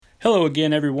Hello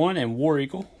again, everyone, and War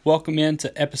Eagle. Welcome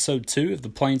into episode 2 of the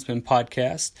Plainsman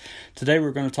podcast. Today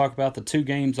we're going to talk about the 2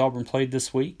 games Auburn played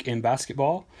this week in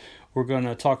basketball. We're going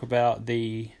to talk about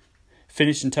the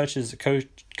finishing touches that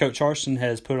Coach Harsin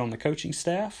has put on the coaching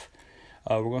staff.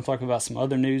 We're going to talk about some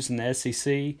other news in the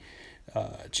SEC.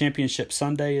 Championship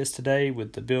Sunday is today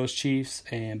with the Bills, Chiefs,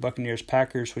 and Buccaneers,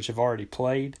 Packers, which have already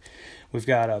played. We've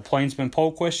got a Plainsman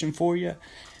poll question for you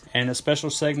and a special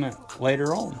segment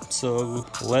later on. So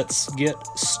let's get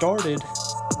started.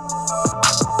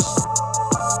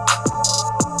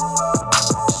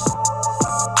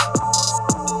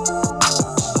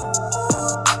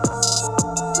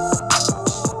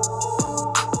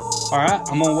 All right,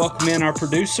 I'm going to welcome in our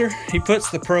producer. He puts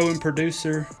the pro in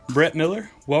producer, Brett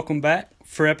Miller. Welcome back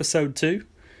for episode 2.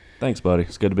 Thanks, buddy.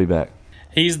 It's good to be back.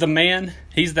 He's the man.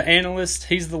 He's the analyst.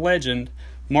 He's the legend.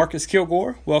 Marcus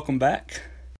Kilgore, welcome back.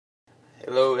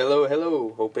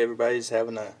 Hello. Hope everybody's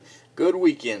having a good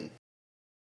weekend.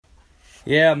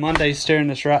 Yeah, Monday's staring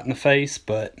us right in the face,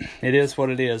 but it is what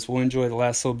it is. We'll enjoy the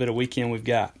last little bit of weekend we've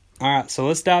got. All right, so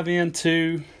let's dive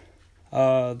into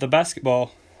the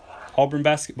basketball, Auburn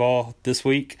basketball this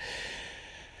week.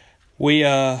 We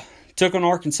took on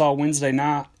Arkansas Wednesday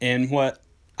night in what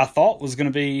I thought was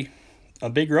going to be a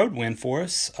big road win for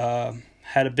us.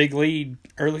 Had a big lead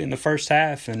early in the first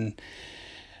half, and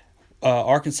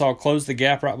Arkansas closed the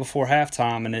gap right before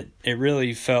halftime, and it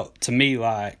really felt to me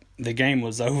like the game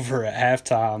was over at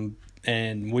halftime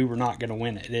and we were not going to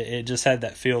win it. It just had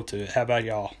that feel to it. How about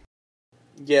y'all?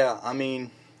 Yeah, I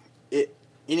mean,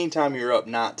 anytime you're up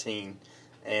 19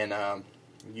 and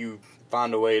you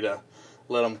find a way to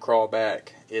let them crawl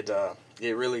back, it's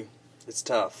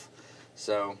tough.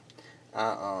 So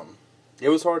it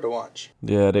was hard to watch.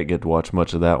 Yeah, I didn't get to watch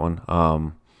much of that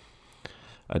one.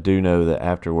 I do know that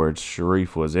afterwards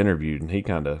Sharif was interviewed, and he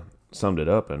kind of summed it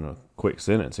up in a quick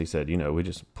sentence. He said, we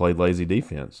just played lazy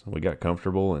defense. We got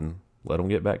comfortable and let them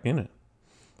get back in it.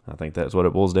 I think that's what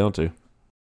it boils down to.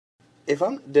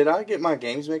 Did I get my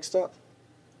games mixed up?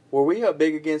 Were we up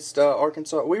big against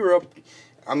Arkansas? We were up.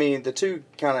 I mean, the two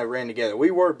kind of ran together.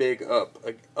 We were up big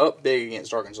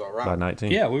against Arkansas, right? By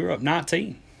 19. Yeah, we were up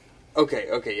 19. Okay,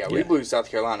 yeah. We blew South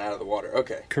Carolina out of the water.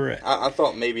 Okay. Correct. I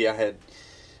thought maybe I had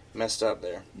messed up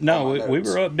there. No, we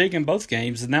were up big in both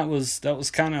games, and that was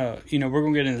kind of, we're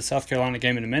going to get into the South Carolina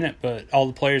game in a minute, but all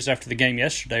the players after the game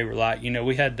yesterday were like,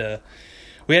 we had to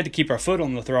keep our foot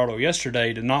on the throttle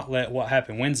yesterday to not let what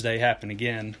happened Wednesday happen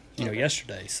again,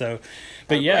 yesterday. So,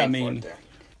 but yeah, I mean,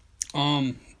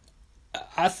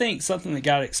 I think something that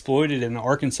got exploited in the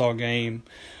Arkansas game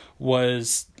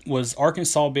was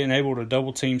Arkansas being able to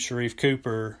double team Sharif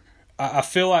Cooper. I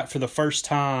feel like for the first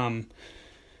time,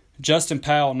 Justin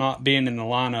Powell not being in the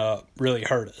lineup really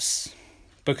hurt us,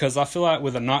 because I feel like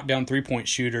with a knockdown 3-point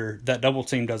shooter, that double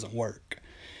team doesn't work.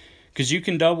 Because you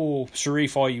can double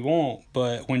Sharif all you want,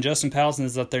 but when Justin Powell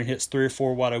is up there and hits 3 or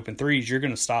 4 wide open threes, you're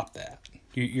going to stop that.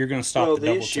 You're going to stop the double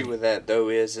team. The issue with that though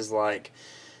is like,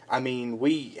 I mean,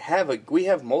 we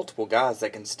have multiple guys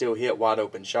that can still hit wide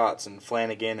open shots, and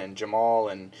Flanagan and Jamal,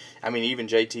 and I mean even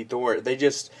JT Thor.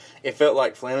 It felt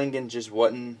like Flanagan just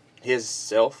wasn't his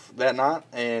self that night,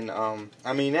 and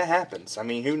I mean that happens. I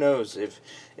mean, who knows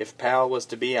if Powell was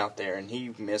to be out there and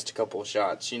he missed a couple of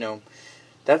shots,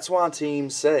 that's why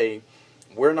teams say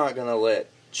we're not going to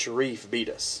let Sharif beat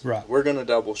us. Right. We're going to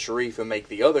double Sharif and make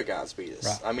the other guys beat us.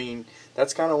 Right. I mean,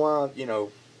 that's kind of why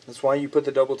that's why you put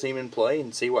the double team in play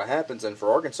and see what happens. And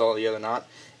for Arkansas the other night,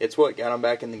 it's what got them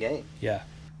back in the game. Yeah.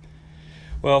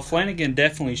 Well, Flanagan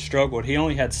definitely struggled. He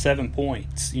only had 7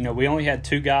 points. We only had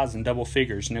 2 guys in double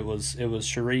figures, and it was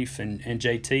Sharif and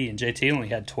JT, and JT only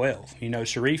had 12.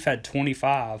 Sharif had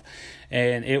 25,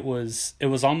 and it was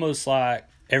almost like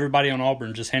everybody on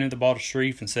Auburn just handed the ball to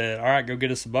Sharif and said, "All right, go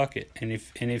get us a bucket." And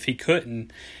if he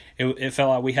couldn't, it felt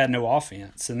like we had no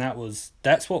offense, and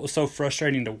that's what was so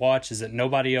frustrating to watch, is that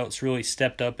nobody else really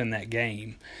stepped up in that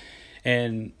game.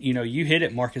 And you hit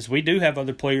it, Marcus. We do have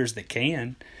other players that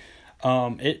can.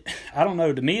 I don't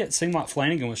know. To me, it seemed like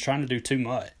Flanagan was trying to do too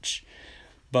much,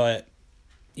 but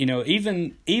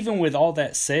even with all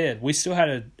that said, we still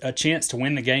had a chance to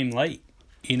win the game late.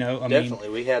 Definitely,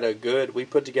 we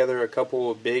put together a couple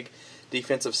of big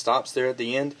defensive stops there at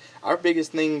the end. Our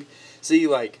biggest thing,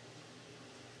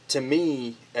 to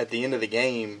me, at the end of the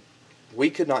game, we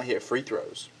could not hit free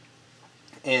throws.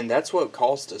 And that's what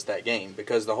cost us that game,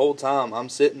 because the whole time I'm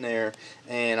sitting there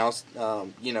and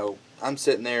I'm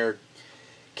sitting there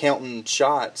counting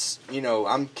shots.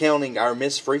 I'm counting our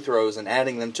missed free throws and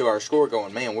adding them to our score,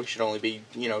 going, man, we should only be,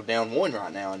 down 1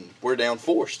 right now, and we're down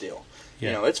 4 still.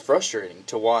 Yeah. It's frustrating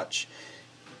to watch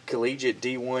collegiate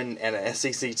D1 and an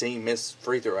SEC team miss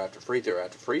free throw after free throw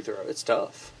after free throw. It's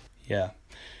tough. Yeah.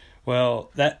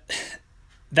 Well,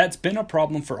 that's been a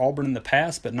problem for Auburn in the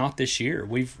past, but not this year.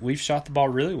 We've shot the ball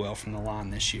really well from the line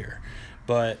this year.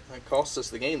 But it cost us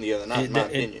the game the other night, in my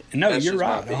opinion. No, you're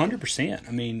right, 100%.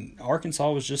 I mean,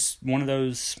 Arkansas was just one of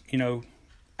those,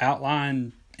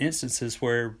 outlying instances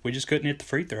where we just couldn't hit the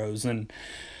free throws. And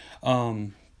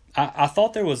I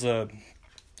thought there was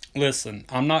listen,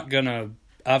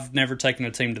 I've never taken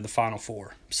a team to the Final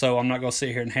Four, so I'm not going to sit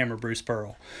here and hammer Bruce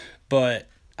Pearl. But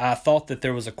I thought that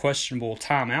there was a questionable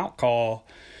timeout call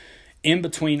in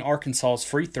between Arkansas's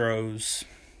free throws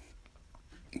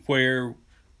where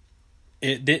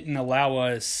it didn't allow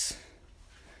us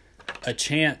a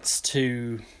chance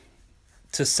to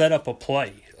set up a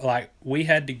play. Like, we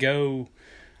had to go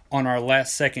on our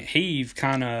last second heave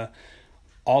kind of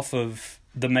off of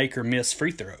the make or miss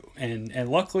free throw. And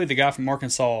luckily the guy from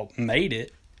Arkansas made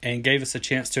it and gave us a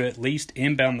chance to at least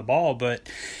inbound the ball, but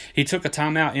he took a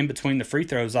timeout in between the free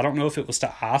throws. I don't know if it was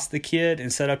to ice the kid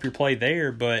and set up your play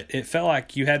there, but it felt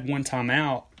like you had one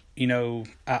timeout.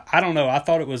 I don't know. I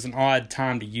thought it was an odd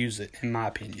time to use it, in my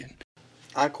opinion.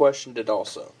 I questioned it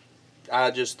also.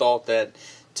 I just thought that,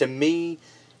 to me,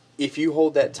 if you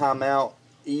hold that timeout,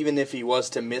 even if he was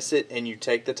to miss it and you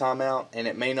take the timeout and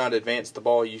it may not advance the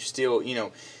ball, you still,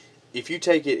 if you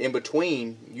take it in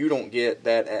between, you don't get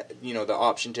that, the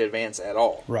option to advance at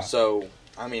all. Right. So,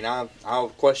 I mean, I'll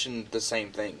question the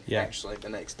same thing, actually, the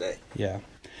next day. Yeah.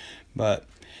 But,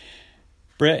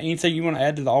 Brett, anything you want to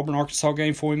add to the Auburn-Arkansas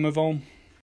game before we move on?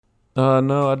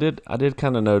 No, I did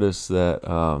kind of notice that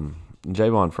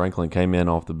Javon Franklin came in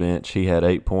off the bench. He had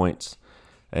 8 points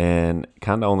and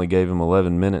kind of only gave him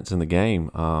 11 minutes in the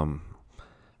game.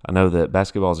 I know that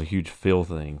basketball is a huge feel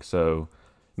thing, so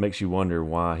it makes you wonder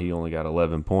why he only got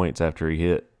 11 points after he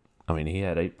had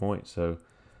 8 points, so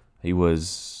he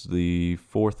was the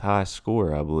fourth highest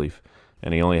scorer, I believe,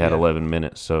 and he only had 11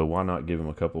 minutes, so why not give him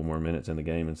a couple more minutes in the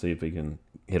game and see if he can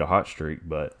hit a hot streak?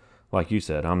 But like you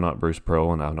said, I'm not Bruce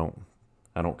Pearl, and I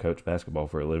don't coach basketball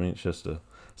for a living. It's just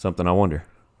something I wonder.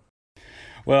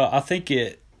 Well, I think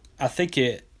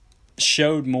it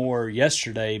showed more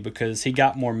yesterday because he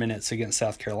got more minutes against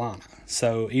South Carolina.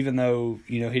 So even though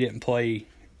he didn't play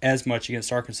as much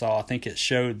against Arkansas, I think it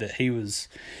showed that he was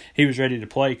ready to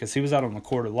play because he was out on the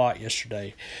court a lot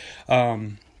yesterday.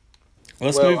 I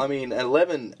mean,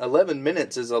 11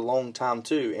 minutes is a long time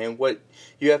too, and what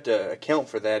you have to account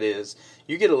for that is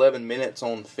you get 11 minutes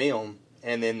on film,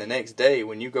 and then the next day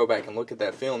when you go back and look at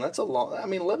that film, that's a long. I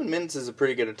mean, 11 minutes is a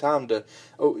pretty good time to,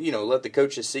 let the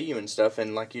coaches see you and stuff.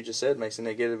 And like you just said, Mason,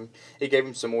 it gave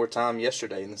him some more time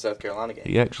yesterday in the South Carolina game.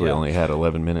 He actually only had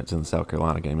 11 minutes in the South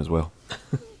Carolina game as well.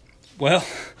 Well,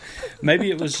 maybe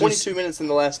it was 22 minutes in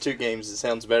the last two games. It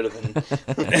sounds better than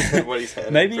what he's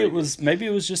had. Maybe it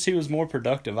was just he was more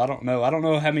productive. I don't know. I don't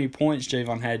know how many points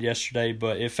Javon had yesterday,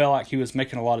 but it felt like he was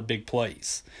making a lot of big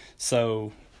plays.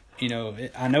 So,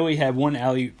 I know he had one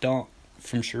alley-oop dunk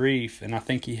from Sharif, and I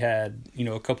think he had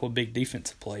a couple of big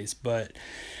defensive plays. But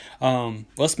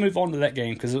let's move on to that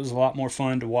game because it was a lot more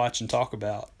fun to watch and talk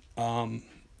about.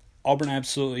 Auburn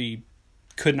absolutely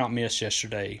could not miss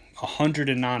yesterday.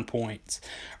 109 points.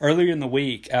 Earlier in the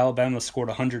week, Alabama scored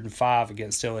 105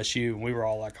 against LSU, and we were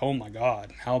all like, oh my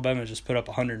God, Alabama just put up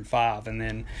 105, and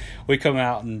then we come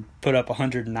out and put up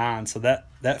 109, so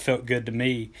that felt good to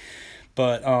me.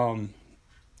 But,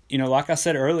 like I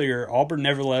said earlier, Auburn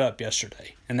never let up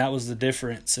yesterday, and that was the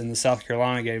difference in the South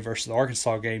Carolina game versus the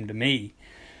Arkansas game to me.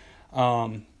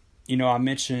 I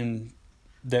mentioned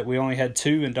that we only had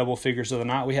 2 in double figures of the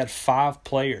night. We had 5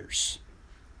 players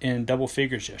in double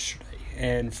figures yesterday.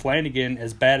 And Flanagan,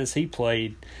 as bad as he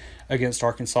played against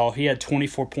Arkansas, he had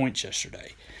 24 points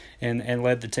yesterday and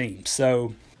led the team.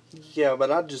 So, yeah, but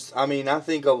I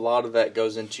think a lot of that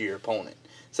goes into your opponent.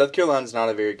 South Carolina's not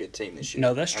a very good team this year.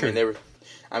 No, that's true. They were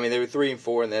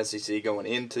 3-4 in the SEC going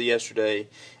into yesterday,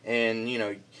 and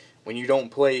when you don't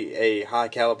play a high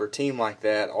caliber team like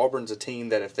that, Auburn's a team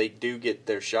that if they do get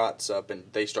their shots up and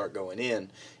they start going in,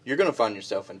 you're going to find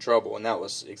yourself in trouble, and that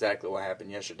was exactly what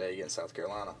happened yesterday against South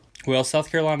Carolina. Well,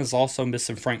 South Carolina's also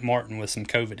missing Frank Martin with some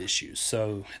COVID issues,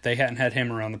 so they hadn't had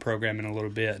him around the program in a little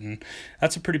bit, and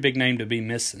that's a pretty big name to be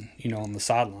missing, on the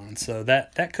sideline. So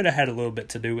that could have had a little bit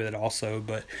to do with it also,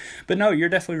 but no, you're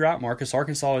definitely right, Marcus.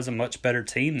 Arkansas is a much better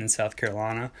team than South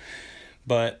Carolina,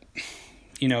 but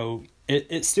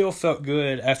it still felt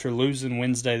good after losing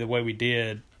Wednesday the way we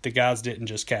did. The guys didn't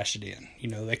just cash it in.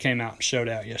 They came out and showed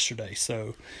out yesterday.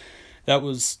 So that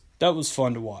was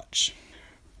fun to watch.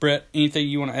 Brett, anything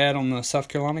you want to add on the South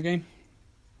Carolina game?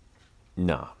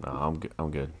 No, I'm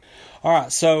good. All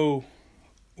right, so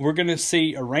we're going to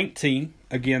see a ranked team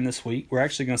again this week. We're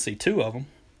actually going to see two of them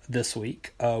this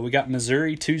week. We got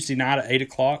Missouri Tuesday night at 8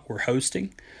 o'clock. We're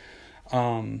hosting.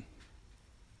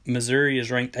 Missouri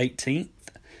is ranked 18th,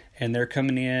 and they're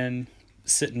coming in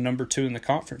sitting number 2 in the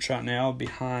conference right now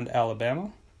behind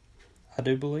Alabama, I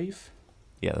do believe.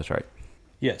 Yeah, that's right.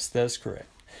 Yes, that's correct.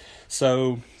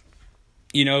 So,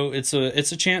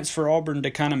 it's a chance for Auburn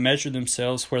to kind of measure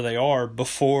themselves where they are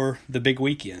before the big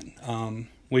weekend.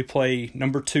 We play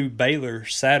number 2 Baylor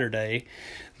Saturday.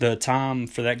 The time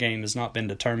for that game has not been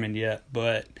determined yet,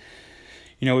 but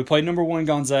we played number 1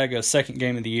 Gonzaga, second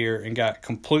game of the year, and got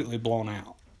completely blown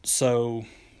out. So,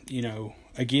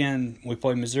 again, we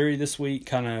play Missouri this week,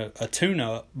 kind of a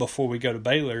tune-up before we go to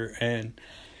Baylor, and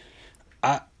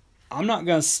I'm not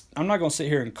gonna sit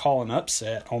here and call an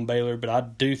upset on Baylor, but I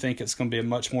do think it's going to be a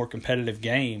much more competitive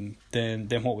game than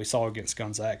what we saw against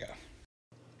Gonzaga.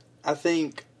 I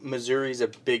think Missouri's a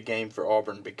big game for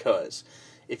Auburn because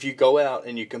if you go out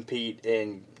and you compete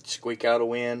and squeak out a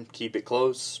win, keep it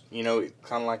close, kind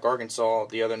of like Arkansas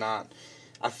the other night,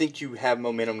 I think you have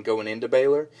momentum going into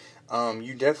Baylor.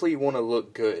 You definitely want to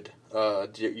look good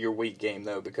your week game,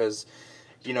 though, because,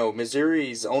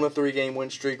 Missouri's on a 3-game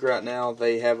win streak right now.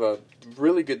 They have a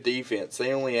really good defense.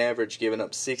 They only average giving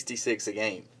up 66 a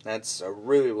game. That's a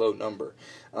really low number.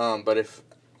 But if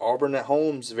Auburn at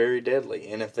home's very deadly,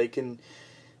 and if they can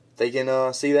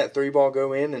see that 3-ball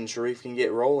go in and Sharif can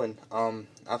get rolling,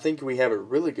 I think we have a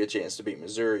really good chance to beat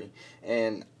Missouri.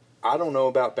 And I don't know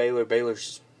about Baylor.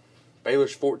 Baylor's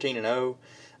 14-0.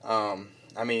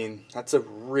 That's a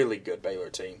really good Baylor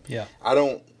team. Yeah. I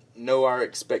don't know our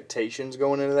expectations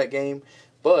going into that game,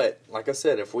 but like I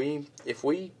said, if we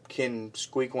can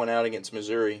squeak one out against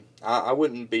Missouri, I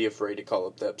wouldn't be afraid to call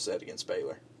up the upset against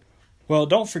Baylor. Well,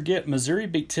 don't forget, Missouri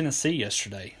beat Tennessee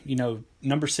yesterday.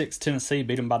 Number 6 Tennessee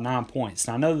beat them by 9 points.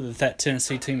 Now, I know that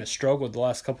Tennessee team has struggled the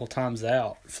last couple of times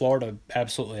out. Florida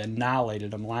absolutely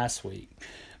annihilated them last week.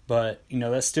 But,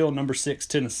 that's still number 6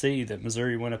 Tennessee that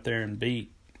Missouri went up there and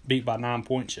beat by 9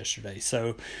 points yesterday.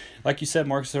 So, like you said,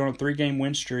 Marcus, they're on a 3-game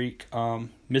win streak.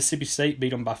 Mississippi State beat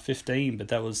them by 15, but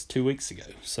that was 2 weeks ago.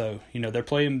 So, they're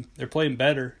playing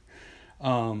better.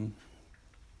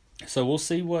 So we'll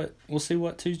see what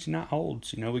Tuesday night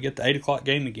holds. We get the 8 o'clock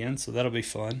game again, so that'll be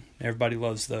fun. Everybody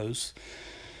loves those.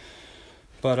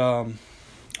 But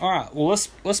all right, well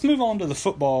let's move on to the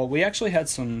football. We actually had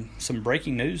some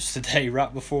breaking news today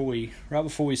right before we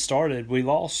started. We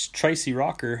lost Tracy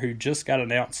Rocker, who just got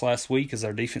announced last week as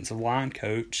our defensive line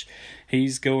coach.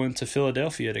 He's going to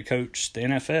Philadelphia to coach the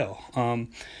NFL.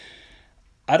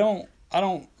 I don't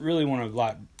really want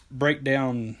to break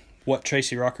down what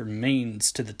Tracy Rocker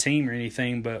means to the team or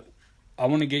anything, but I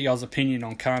want to get y'all's opinion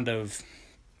on kind of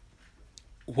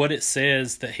what it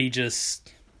says that he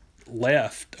just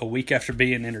left a week after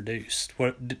being introduced.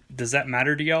 What does that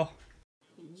matter to y'all?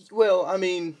 Well,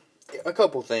 a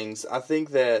couple things. I think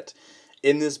that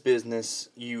in this business,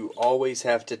 you always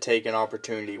have to take an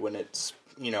opportunity when it's,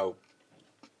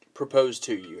 proposed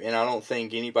to you. And I don't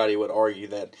think anybody would argue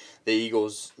that the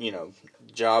Eagles,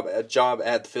 job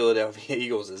at the Philadelphia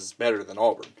Eagles is better than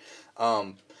Auburn.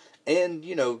 And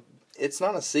it's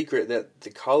not a secret that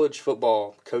the college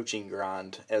football coaching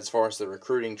grind, as far as the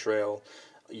recruiting trail,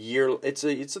 it's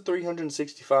a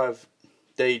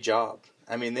 365-day job.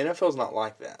 The NFL's not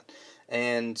like that.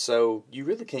 And so you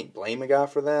really can't blame a guy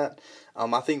for that.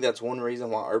 I think that's one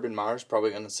reason why Urban Meyer's probably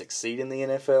going to succeed in the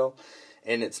NFL,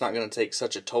 and it's not going to take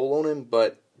such a toll on him,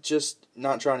 but just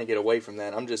not trying to get away from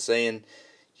that. I'm just saying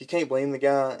you can't blame the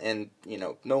guy, and,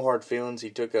 no hard feelings. He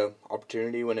took a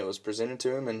opportunity when it was presented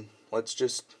to him, and let's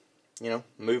just,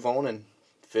 move on and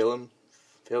fill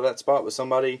that spot with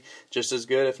somebody just as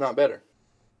good, if not better.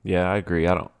 Yeah, I agree.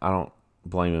 I don't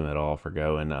blame him at all for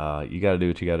going. You got to do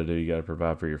what you got to do. You got to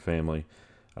provide for your family.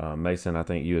 Mason, I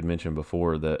think you had mentioned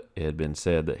before that it had been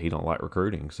said that he don't like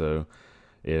recruiting. So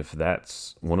if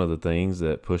that's one of the things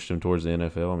that pushed him towards the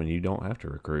NFL, you don't have to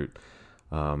recruit.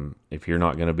 If you're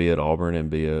not going to be at Auburn and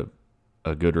be a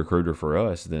good recruiter for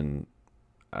us, then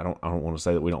I don't want to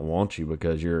say that we don't want you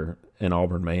because you're an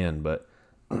Auburn man, but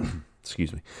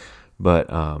excuse me.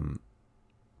 But I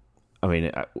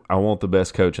want the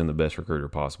best coach and the best recruiter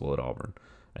possible at Auburn.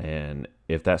 And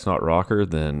if that's not Rocker,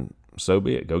 then so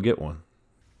be it. Go get one.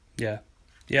 Yeah.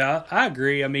 Yeah, I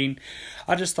agree. I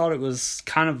just thought it was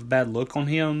kind of a bad look on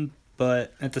him,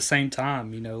 but at the same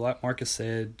time, like Marcus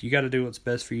said, you got to do what's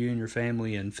best for you and your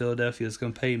family, and Philadelphia is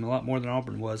going to pay him a lot more than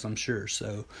Auburn was, I'm sure.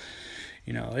 So,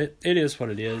 it is what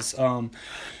it is.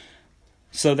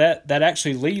 So that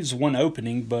actually leaves one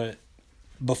opening, but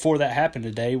before that happened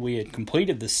today, we had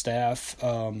completed the staff.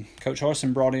 Coach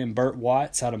Harsin brought in Burt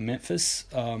Watts out of Memphis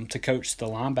to coach the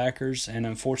linebackers, and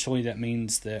unfortunately that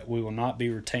means that we will not be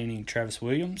retaining Travis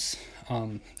Williams.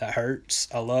 That hurts.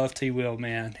 I love T-Will,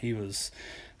 man. He was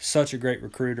such a great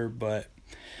recruiter, but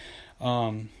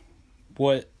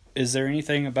what is there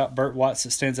anything about Burt Watts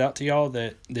that stands out to y'all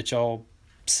that y'all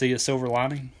see a silver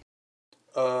lining?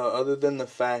 Other than the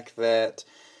fact that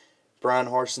Brian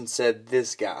Harsin said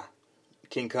this guy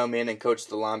can come in and coach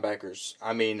the linebackers.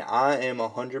 I mean, I am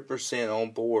 100%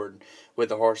 on board with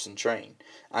the Harsin train.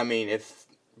 I mean, if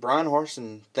Brian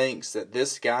Harsin thinks that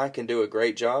this guy can do a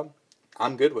great job,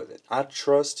 I'm good with it. I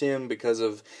trust him because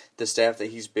of the staff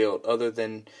that he's built other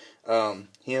than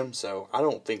him. So I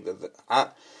don't think that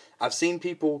I've seen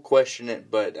people question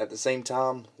it, but at the same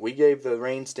time, we gave the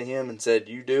reins to him and said,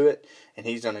 you do it, and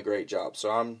he's done a great job. So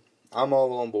I'm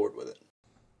all on board with it.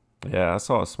 Yeah, I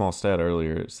saw a small stat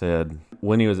earlier. It said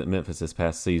when he was at Memphis this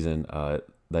past season,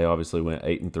 they obviously went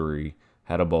 8-3,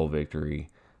 had a bowl victory.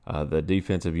 The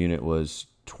defensive unit was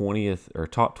 20th or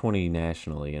top 20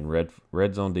 nationally in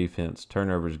red zone defense,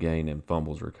 turnovers gained, and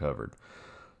fumbles recovered.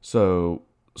 So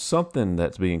something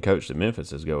that's being coached at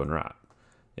Memphis is going right.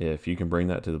 If you can bring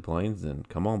that to the Plains, then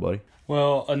come on, buddy.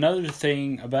 Well, another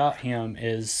thing about him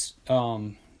is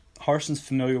Harsin's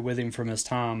familiar with him from his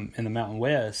time in the Mountain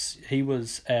West. He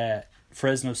was at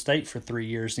Fresno State for 3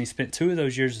 years, and he spent 2 of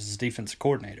those years as defensive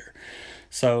coordinator.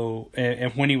 So,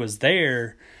 and when he was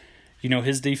there, you know,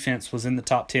 his defense was in the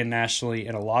top 10 nationally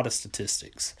in a lot of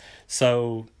statistics.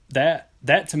 So that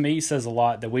to me says a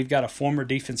lot that we've got a former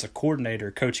defensive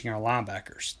coordinator coaching our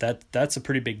linebackers. That's a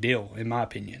pretty big deal, in my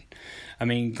opinion. I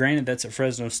mean, granted, that's at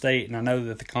Fresno State, and I know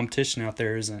that the competition out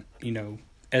there isn't, you know,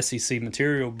 SEC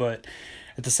material, but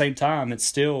at the same time, it's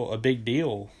still a big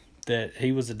deal that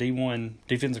he was a D1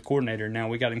 defensive coordinator. Now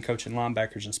we got him coaching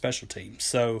linebackers and special teams.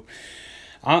 So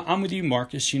I'm with you,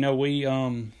 Marcus. You know, we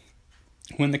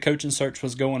when the coaching search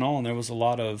was going on, there was a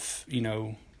lot of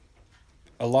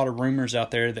rumors out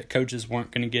there that coaches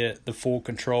weren't going to get the full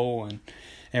control,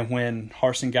 and when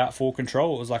Harsin got full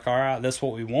control, it was like, all right, that's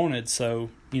what we wanted. So,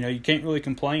 you know, you can't really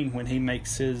complain when he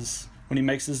makes his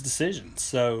decisions.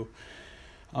 So,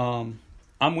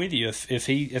 I'm with you.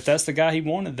 If that's the guy he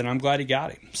wanted, then I'm glad he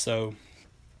got him. So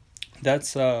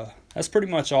that's pretty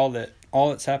much all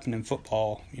that's happened in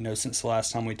football, you know, since the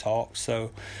last time we talked.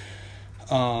 So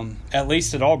at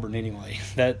least at Auburn anyway.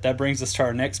 That brings us to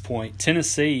our next point.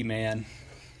 Tennessee, man,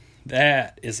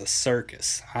 that is a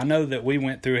circus. I know that we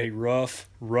went through a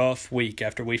rough week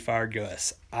after we fired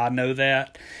Gus. I know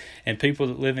that, and people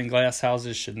that live in glass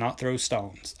houses should not throw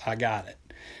stones. I got it.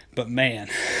 But man,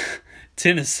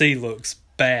 Tennessee looks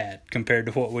bad compared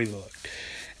to what we looked.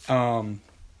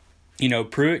 You know,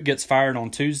 Pruitt gets fired on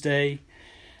Tuesday.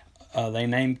 They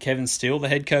named Kevin Steele the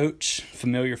head coach.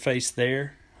 Familiar face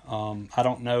there. I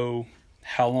don't know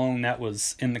how long that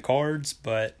was in the cards,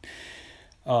 but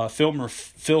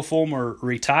Phil Fulmer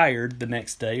retired the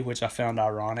next day, which I found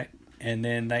ironic. And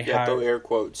then they hired... throw air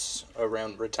quotes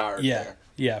around retired there.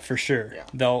 Yeah, for sure. Yeah.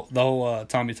 The whole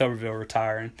Tommy Tuberville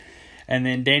retiring. And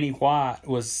then Danny White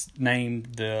was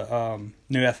named the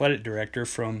new athletic director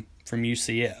from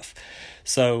UCF.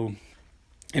 So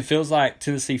it feels like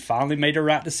Tennessee finally made a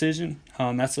right decision.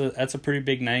 That's a pretty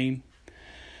big name.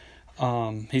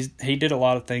 He did a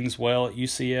lot of things well at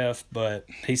UCF, but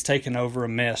he's taken over a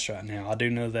mess right now. I do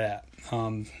know that.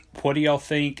 What do y'all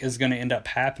think is going to end up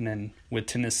happening with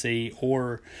Tennessee,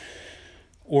 or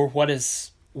what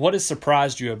has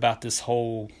surprised you about this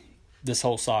whole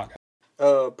saga?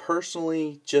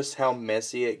 Personally, just how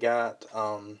messy it got,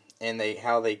 and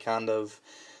how they kind of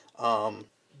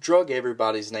drug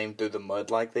everybody's name through the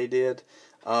mud like they did.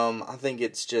 I think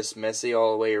it's just messy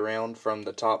all the way around from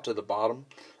the top to the bottom.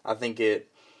 I think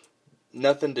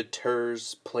nothing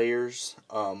deters players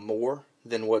more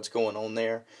than what's going on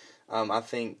there. I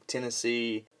think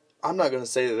Tennessee, I'm not going to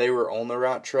say that they were on the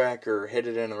right track or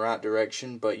headed in the right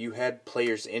direction, but you had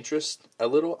players' interest a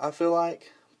little, I feel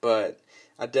like. But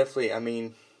I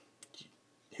mean,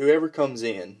 whoever comes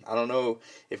in, I don't know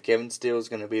if Kevin Steele is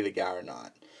going to be the guy or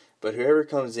not, but whoever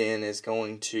comes in is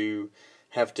going to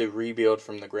have to rebuild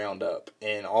from the ground up.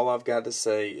 And all I've got to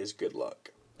say is good luck.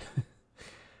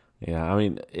 Yeah, I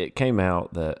mean, it came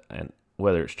out that, and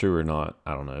whether it's true or not,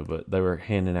 I don't know, but they were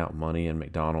handing out money in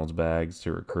McDonald's bags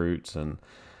to recruits, and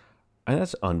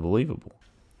that's unbelievable.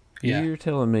 Yeah. You're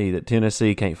telling me that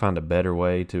Tennessee can't find a better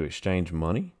way to exchange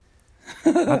money?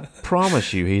 I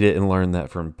promise you he didn't learn that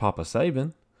from Papa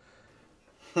Saban.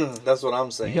 That's what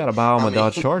I'm saying. You got to buy him a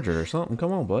Dodge Charger or something.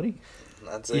 Come on, buddy.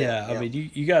 That's it. Yeah, I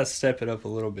mean, you got to step it up a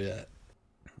little bit.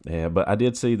 Yeah, but I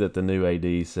did see that the new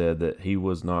AD said that he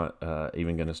was not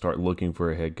even going to start looking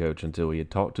for a head coach until he had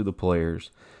talked to the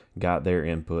players, got their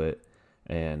input,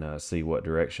 and see what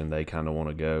direction they kind of want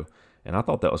to go. And I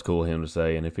thought that was cool of him to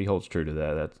say. And if he holds true to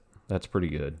that, that's pretty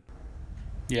good.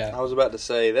 Yeah, I was about to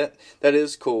say that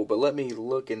is cool, but let me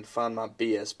look and find my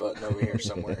BS button over here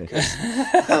somewhere. 'Cause,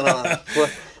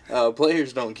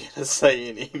 players don't get a say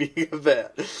in any of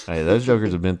that. Hey, those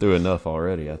jokers have been through enough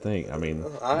already, I think. I mean,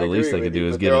 the least they could do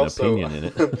is get an opinion in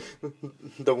it.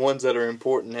 The ones that are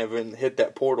important haven't hit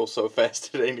that portal so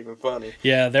fast it ain't even funny.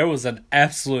 yeah. There was an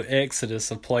absolute exodus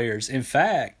of players. In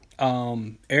fact,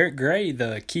 Eric Gray,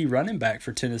 the key running back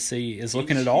for Tennessee, is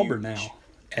looking at Auburn now.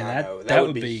 And that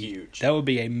would be huge. That would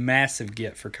be a massive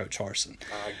get for Coach Harsin.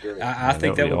 I agree. I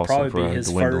think that would awesome probably for be his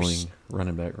dwindling first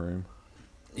running back room.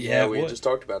 Yeah, we it would. just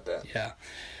talked about that. Yeah.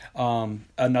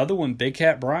 Another one, Big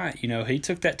Cat Bryant. He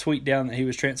took that tweet down that he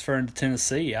was transferring to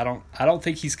Tennessee. I don't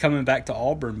think he's coming back to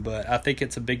Auburn, but I think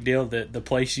it's a big deal that the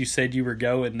place you said you were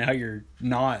going, now you're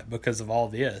not because of all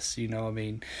this. I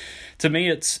mean, to me,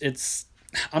 it's.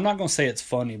 I'm not gonna say it's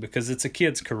funny because it's a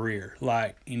kid's career,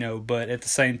 but at the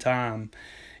same time,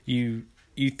 you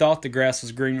thought the grass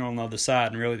was greener on the other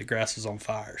side, and really the grass was on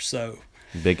fire. So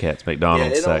Big Cat's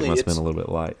McDonald's sack must have been a little bit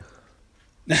light.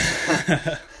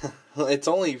 It's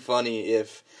only funny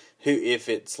if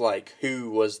it's like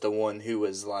who was the one who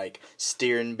was like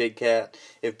steering Big Cat.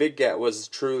 If Big Cat was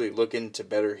truly looking to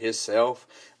better himself,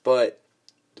 but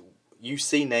you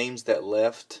see names that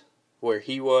left where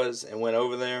he was and went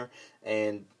over there,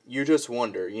 and you just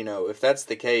wonder, if that's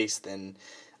the case, then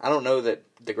I don't know that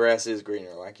the grass is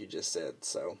greener like you just said.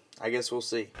 So I guess we'll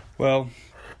see. Well,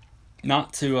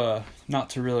 not to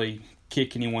really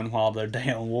kick anyone while they're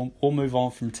down. We'll move on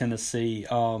from Tennessee.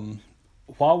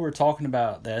 While we're talking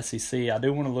about the SEC, I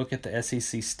do want to look at the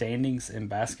SEC standings in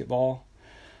basketball.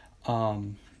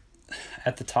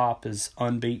 At the top is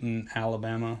unbeaten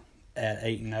Alabama at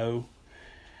 8-0,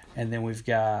 and then we've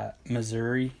got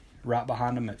Missouri right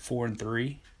behind them at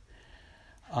 4-3.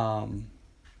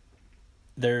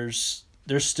 There's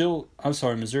still, I'm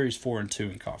sorry, Missouri's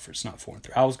 4-2 in conference, not 4-3.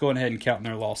 I was going ahead and counting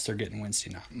their loss. They're getting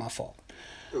Wednesday night. My fault.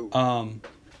 Ooh,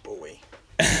 boy.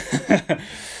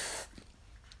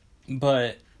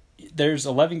 But there's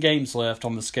 11 games left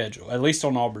on the schedule, at least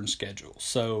on Auburn's schedule.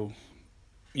 So,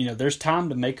 there's time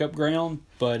to make up ground.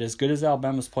 But as good as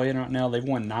Alabama's playing right now, they've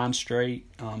won 9 straight.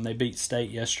 They beat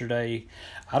State yesterday.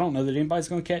 I don't know that anybody's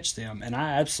going to catch them, and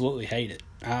I absolutely hate it.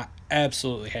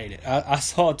 I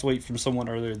saw a tweet from someone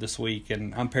earlier this week,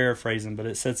 and I'm paraphrasing, but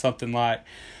it said something like,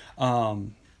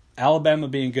 Alabama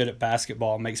being good at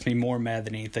basketball makes me more mad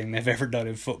than anything they've ever done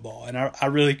in football. And I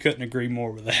really couldn't agree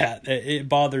more with that. It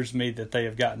bothers me that they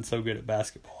have gotten so good at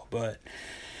basketball. But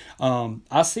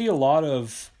I see a lot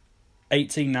of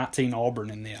 18-19 Auburn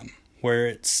in them, where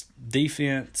it's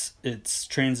defense, it's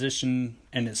transition,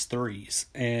 and it's threes.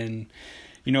 And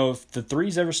if the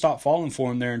threes ever stop falling for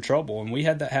them, they're in trouble. And we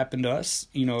had that happen to us,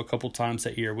 a couple times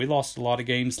that year. We lost a lot of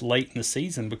games late in the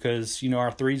season because,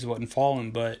 our threes wasn't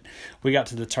falling. But we got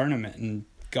to the tournament, and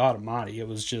God almighty, it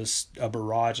was just a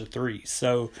barrage of threes.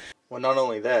 So, well, not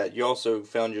only that, you also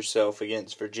found yourself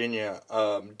against Virginia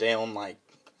down like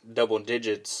double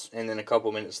digits, and then a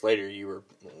couple minutes later you were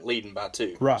leading by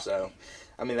 2. Right. So,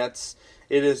 I mean, it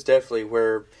is definitely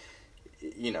where,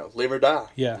 live or die.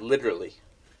 Yeah. Literally.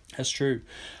 That's true.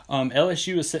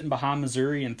 LSU is sitting behind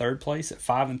Missouri in third place at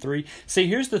 5-3. See,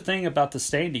 here's the thing about the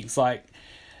standings. Like,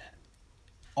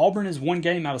 Auburn is 1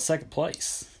 game out of second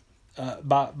place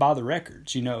by the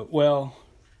records. Well,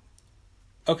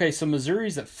 okay, so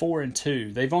Missouri's at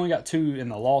 4-2. They've only got 2 in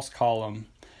the loss column,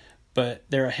 but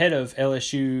they're ahead of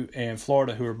LSU and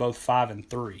Florida, who are both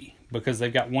 5-3. Because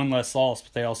they've got 1 less loss,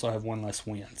 but they also have 1 less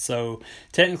win. So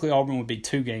technically, Auburn would be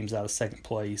 2 games out of second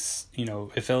place,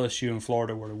 if LSU and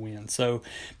Florida were to win. So,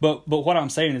 but what I'm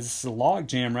saying is it's a log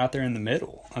jam right there in the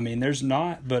middle. I mean, there's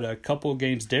not but a couple of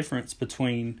games difference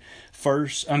between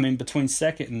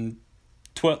second and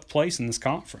 12th place in this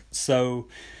conference. So,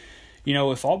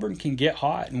 if Auburn can get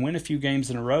hot and win a few games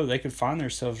in a row, they could find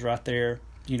themselves right there.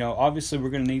 Obviously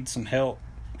we're going to need some help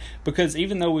because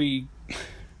even though we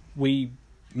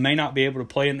may not be able to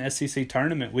play in the SEC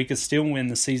tournament, we could still win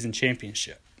the season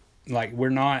championship. Like, we're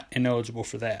not ineligible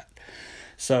for that.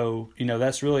 So,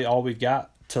 that's really all we've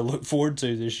got to look forward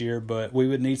to this year, but we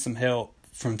would need some help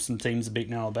from some teams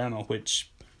beating Alabama, which,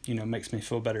 makes me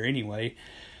feel better anyway.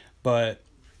 But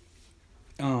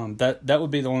that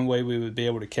would be the only way we would be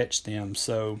able to catch them.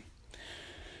 So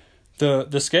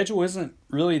the schedule isn't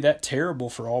really that terrible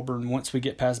for Auburn once we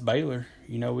get past Baylor.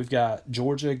 You know, we've got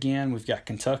Georgia again, we've got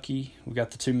Kentucky, we've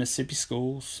got the 2 Mississippi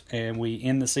schools, and we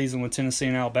end the season with Tennessee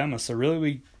and Alabama. So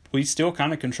really, we still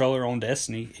kind of control our own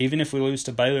destiny. Even if we lose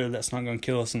to Baylor, that's not going to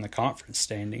kill us in the conference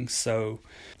standings. So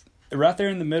right there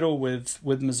in the middle with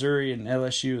Missouri and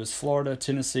LSU is Florida,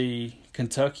 Tennessee,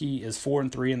 Kentucky is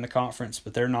 4-3 in the conference,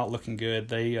 but they're not looking good.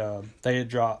 They had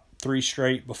dropped 3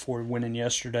 straight before winning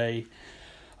yesterday.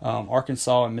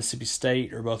 Arkansas and Mississippi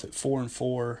State are both at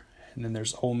 4-4, and then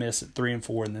there's Ole Miss at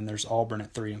 3-4, and then there's Auburn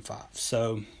at 3-5.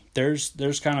 So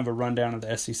there's kind of a rundown of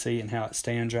the SEC and how it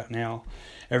stands right now.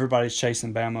 Everybody's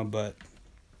chasing Bama, but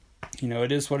you know,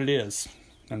 it is what it is.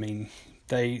 I mean,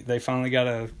 they finally got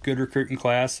a good recruiting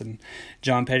class, and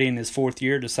John Petty in his 4th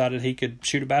year decided he could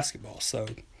shoot a basketball. So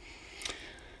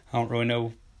I don't really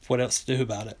know what else to do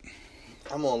about it.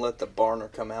 I'm going to let the Barner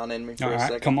come out in me for All a right,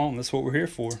 second. come on. That's what we're here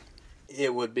for.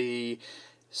 It would be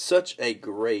such a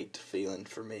great feeling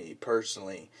for me,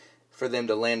 personally, for them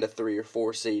to land a 3 or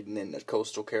 4 seed and then the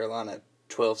Coastal Carolina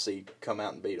 12 seed come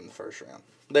out and beat them the first round.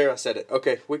 There, I said it.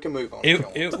 Okay, we can move on.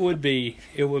 It would be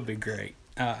great.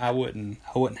 I wouldn't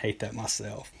hate that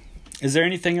myself. Is there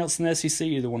anything else in the SEC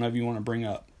either one of you want to bring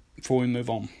up before we move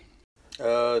on?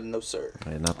 No, sir.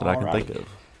 Not that I can think of.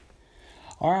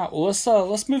 All right, well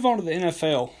let's move on to the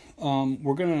NFL.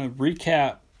 We're gonna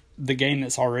recap the game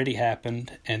that's already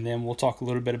happened, and then we'll talk a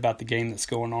little bit about the game that's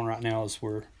going on right now as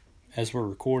we're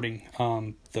recording.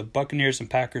 The Buccaneers and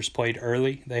Packers played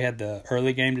early. They had the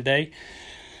early game today.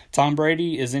 Tom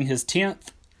Brady is in his 10th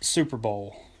Super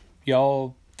Bowl.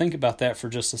 Y'all think about that for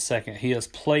just a second. He is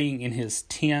playing in his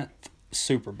 10th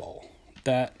Super Bowl.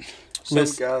 Some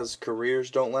guys'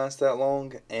 careers don't last that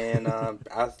long, and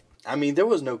I mean, there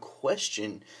was no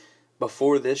question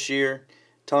before this year,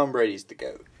 Tom Brady's the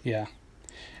GOAT. Yeah.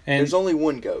 And there's only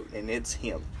one GOAT, and it's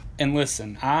him. And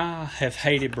listen, I have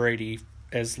hated Brady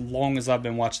as long as I've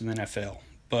been watching the NFL,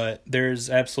 but there's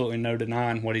absolutely no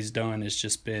denying what he's done.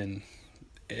 It's been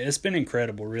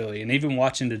incredible, really. And even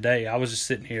watching today, I was just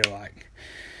sitting here like,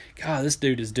 God, this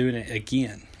dude is doing it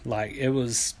again. Like, it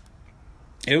was,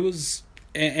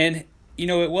 and you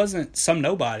know, it wasn't some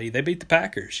nobody. They beat the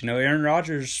Packers. You know, Aaron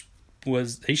Rodgers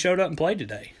he showed up and played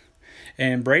today.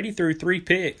 And Brady threw 3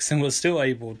 picks and was still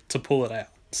able to pull it out.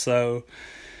 So,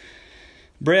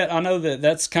 Brett, I know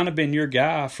that's kind of been your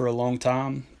guy for a long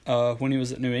time when he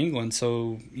was at New England.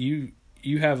 So you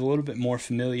have a little bit more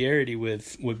familiarity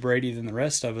with Brady than the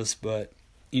rest of us. But,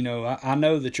 you know, I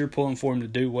know that you're pulling for him to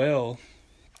do well.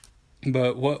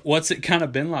 But what's it kind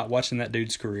of been like watching that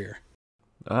dude's career?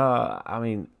 I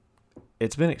mean,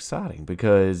 it's been exciting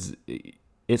because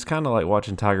it's kind of like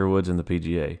watching Tiger Woods in the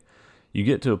PGA. You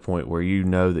get to a point where you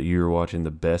know that you're watching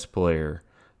the best player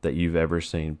that you've ever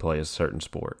seen play a certain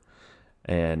sport.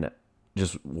 And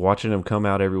just watching him come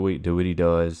out every week, do what he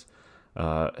does.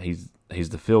 He's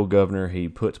the field governor. He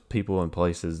puts people in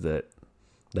places that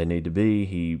they need to be.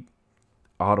 He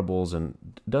audibles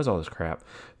and does all this crap.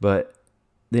 But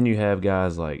then you have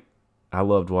guys like, I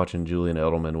loved watching Julian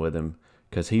Edelman with him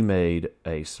because he made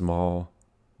a small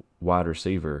wide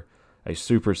receiver a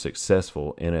super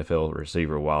successful NFL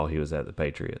receiver while he was at the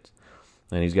Patriots.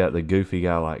 And he's got the goofy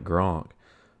guy like Gronk,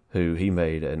 who he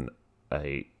made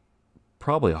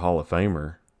probably a Hall of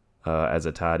Famer as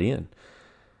a tight end.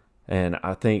 And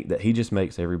I think that he just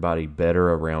makes everybody better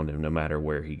around him no matter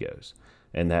where he goes.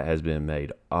 And that has been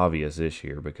made obvious this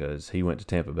year because he went to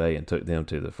Tampa Bay and took them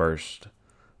to the first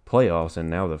playoffs and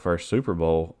now the first Super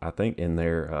Bowl, I think, in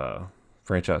their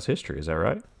franchise history. Is that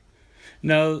right?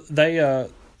 No,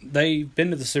 they've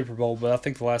been to the Super Bowl, but I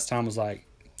think the last time was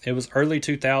it was early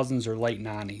 2000s or late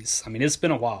 90s. I mean, it's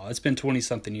been a while. It's been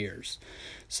 20-something years.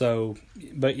 So,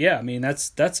 but yeah, I mean,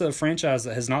 that's a franchise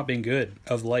that has not been good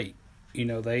of late. You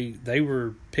know, they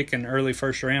were picking early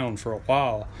first round for a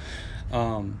while.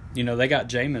 You know, they got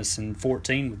Jameis in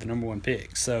 14 with the number 1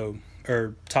 pick. So,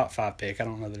 or top 5 pick. I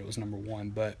don't know that it was number 1,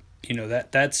 but you know,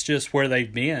 that's just where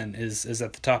they've been is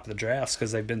at the top of the drafts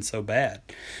because they've been so bad.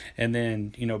 And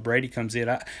then, you know, Brady comes in.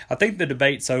 I think the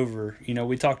debate's over. You know,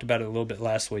 we talked about it a little bit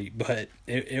last week, but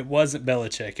it wasn't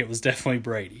Belichick. It was definitely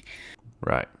Brady.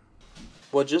 Right.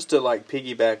 Well, just to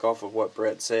piggyback off of what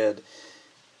Brett said,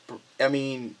 I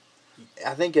mean,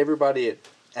 I think everybody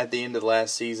at the end of the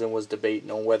last season was debating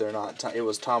on whether or not it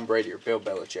was Tom Brady or Bill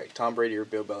Belichick. Tom Brady or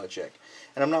Bill Belichick.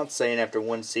 And I'm not saying after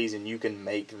one season you can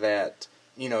make that,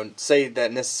 you know, say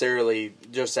that necessarily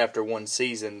just after one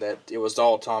season that it was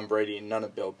all Tom Brady and none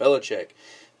of Bill Belichick.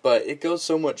 But it goes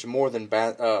so much more than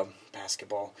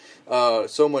basketball,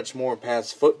 so much more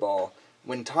past football.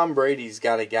 When Tom Brady's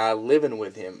got a guy living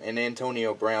with him, and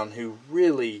Antonio Brown, who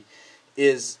really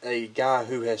is a guy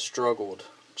who has struggled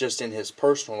just in his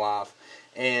personal life,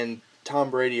 and Tom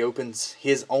Brady opens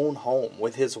his own home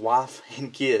with his wife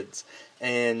and kids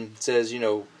and says,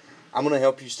 I'm going to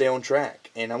help you stay on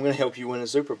track, and I'm going to help you win a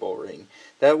Super Bowl ring.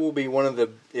 That will be one of the,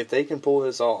 if they can pull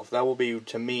this off, that will be,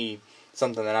 to me,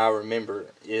 something that I remember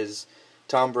is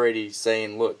Tom Brady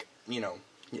saying, look,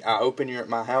 I open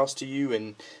my house to you,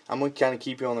 and I'm going to kind of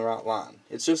keep you on the right line.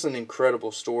 It's just an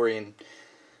incredible story, and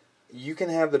you can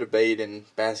have the debate in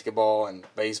basketball and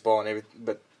baseball and everything,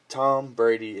 but Tom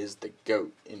Brady is the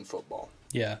GOAT in football.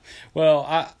 Yeah.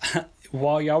 Well,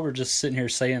 while y'all were just sitting here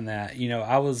saying that,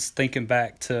 I was thinking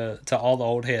back to all the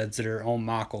old heads that are on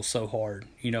Michael so hard,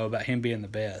 about him being the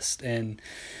best. And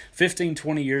 15,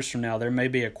 20 years from now, there may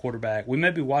be a quarterback. We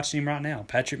may be watching him right now.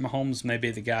 Patrick Mahomes may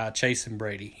be the guy chasing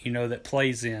Brady, that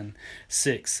plays in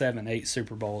 6, 7, 8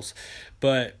 Super Bowls.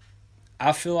 But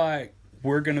I feel like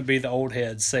we're going to be the old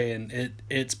heads saying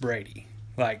it's Brady.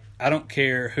 Like, I don't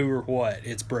care who or what,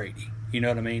 it's Brady. You know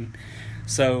what I mean?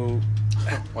 So,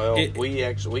 well,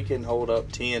 we can hold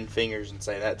up 10 fingers and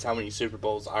say that's how many Super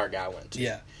Bowls our guy went to.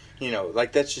 Yeah.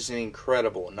 That's just an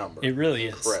incredible number. It really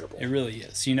is. Incredible. It really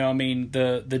is.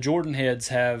 The Jordan heads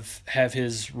have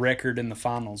his record in the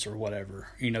finals or whatever.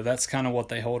 That's kind of what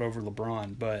they hold over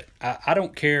LeBron. But I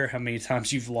don't care how many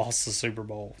times you've lost the Super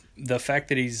Bowl. The fact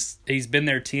that he's been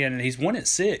there 10 and he's won it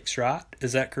 6, right?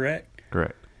 Is that correct?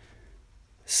 Correct.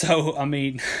 So,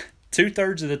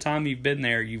 2/3 of the time you've been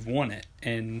there, you've won it.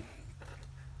 And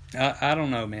I don't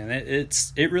know, man.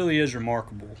 It really is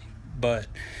remarkable. But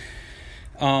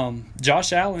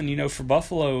Josh Allen, for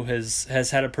Buffalo has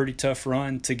had a pretty tough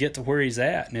run to get to where he's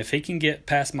at. And if he can get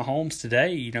past Mahomes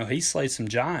today, he slayed some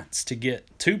giants to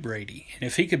get to Brady. And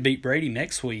if he could beat Brady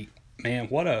next week, man,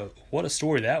 what a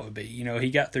story that would be.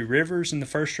 He got through Rivers in the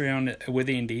first round with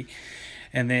Indy.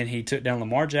 And then he took down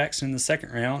Lamar Jackson in the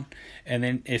second round. And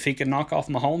then if he could knock off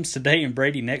Mahomes today and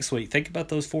Brady next week, think about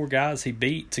those 4 guys he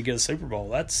beat to get a Super Bowl.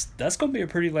 That's going to be a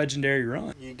pretty legendary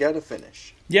run. You got to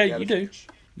finish. Yeah, you do.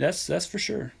 That's for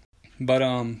sure.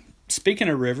 But speaking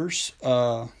of Rivers,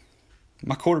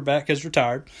 my quarterback has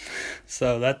retired,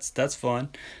 so that's fun.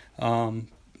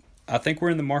 I think we're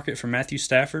in the market for Matthew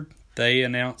Stafford. They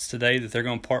announced today that they're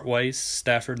going to part ways,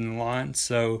 Stafford and the Lions.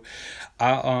 So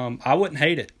I wouldn't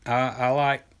hate it. I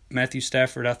like Matthew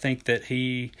Stafford. I think that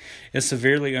he is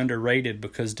severely underrated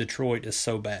because Detroit is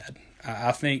so bad.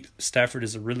 I think Stafford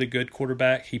is a really good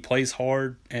quarterback. He plays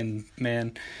hard, and,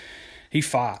 man, he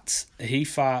fights. He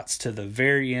fights to the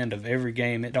very end of every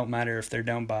game. It don't matter if they're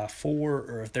down by 4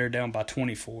 or if they're down by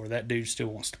 24. That dude still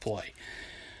wants to play.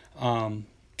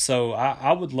 So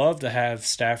I would love to have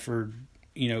Stafford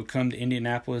come to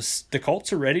Indianapolis. The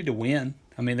Colts are ready to win.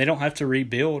 They don't have to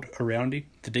rebuild around him.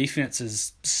 The defense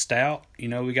is stout.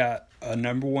 We got a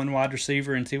number 1 wide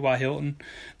receiver in T.Y. Hilton.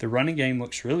 The running game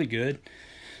looks really good.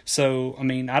 So,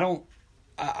 I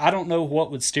don't know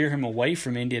what would steer him away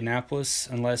from Indianapolis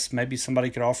unless maybe somebody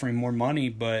could offer him more money.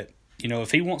 But,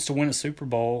 if he wants to win a Super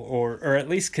Bowl or at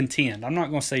least contend, I'm not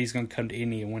going to say he's going to come to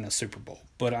Indy and win a Super Bowl.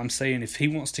 But I'm saying if he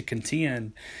wants to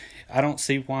contend, I don't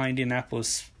see why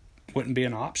Indianapolis wouldn't be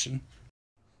an option.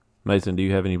 Mason, do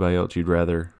you have anybody else you'd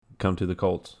rather come to the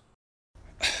Colts?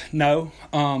 No,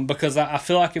 because I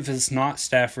feel like if it's not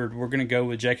Stafford, we're going to go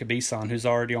with Jacob Eason, who's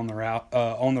already on the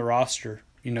roster.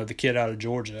 The kid out of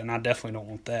Georgia, and I definitely don't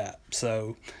want that.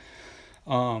 So,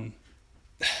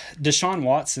 Deshaun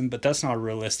Watson, but that's not a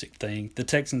realistic thing. The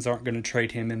Texans aren't going to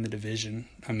trade him in the division.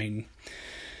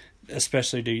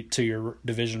 Especially to your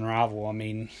division rival.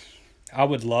 I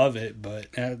would love it, but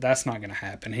that's not going to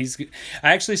happen.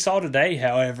 I actually saw today,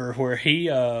 however, where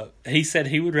he said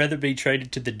he would rather be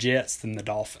traded to the Jets than the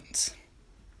Dolphins.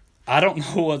 I don't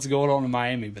know what's going on in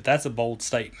Miami, but that's a bold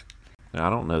statement. I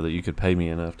don't know that you could pay me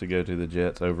enough to go to the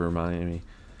Jets over Miami.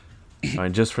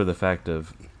 Just for the fact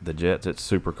of the Jets, it's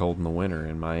super cold in the winter.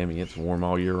 In Miami, it's warm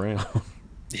all year round.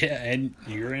 Yeah, and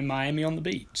you're in Miami on the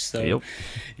beach. So, yep.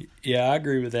 Yeah, I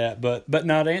agree with that. But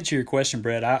now to answer your question,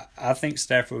 Brett, I think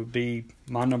Stafford would be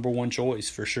my number 1 choice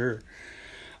for sure.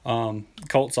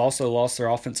 Colts also lost their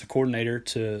offensive coordinator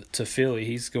to Philly.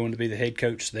 He's going to be the head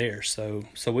coach there. So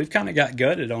we've kind of got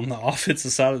gutted on the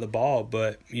offensive side of the ball.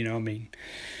 But,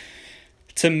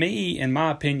 to me, in my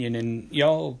opinion, and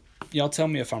y'all tell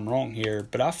me if I'm wrong here,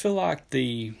 but I feel like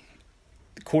the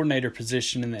coordinator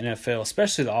position in the NFL,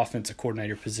 especially the offensive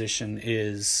coordinator position,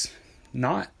 is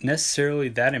not necessarily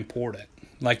that important.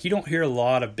 Like, you don't hear a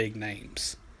lot of big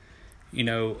names,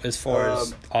 as far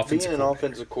as offensive being an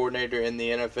offensive coordinator in the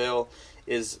NFL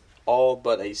is all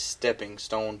but a stepping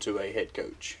stone to a head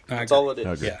coach. That's all it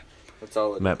is. Yeah. That's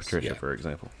all it is. Matt Patricia, for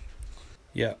example.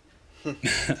 Yeah.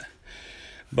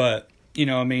 But,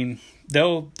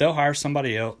 they'll hire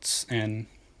somebody else, and,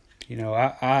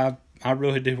 I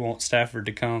really do want Stafford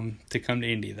to come to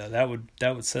Indy though.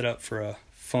 That would set up for a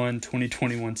fun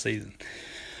 2021 season.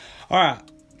 All right,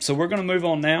 so we're going to move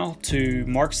on now to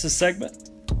Marcus's segment.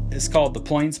 It's called the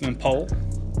Plainsman Poll.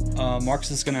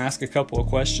 Marcus is going to ask a couple of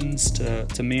questions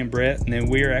to me and Brett, and then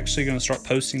we are actually going to start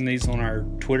posting these on our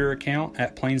Twitter account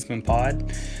at Plainsman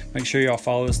Pod. Make sure y'all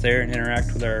follow us there and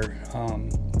interact with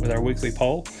our weekly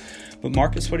poll. But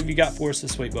Marcus, what have you got for us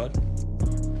this week, bud?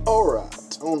 All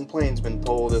right, on Plainsman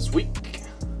Poll this week,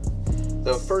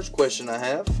 the first question I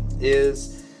have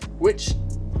is, which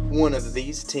one of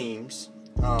these teams,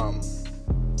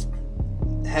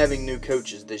 having new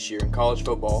coaches this year in college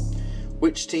football,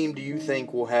 which team do you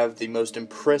think will have the most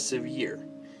impressive year?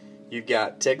 You've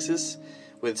got Texas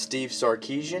with Steve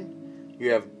Sarkisian.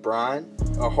 You have Brian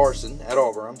Harsin at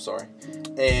Auburn,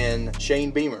 and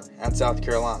Shane Beamer at South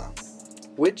Carolina.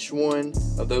 Which one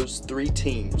of those three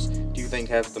teams do you think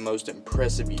has the most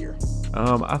impressive year?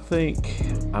 I think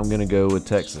I'm going to go with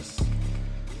Texas.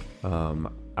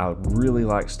 I really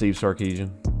like Steve Sarkisian.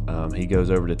 He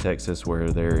goes over to Texas where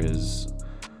there is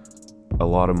a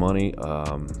lot of money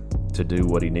to do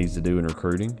what he needs to do in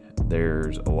recruiting.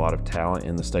 There's a lot of talent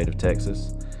in the state of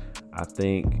Texas. I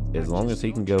think as long as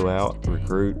he can go out,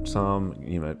 recruit some,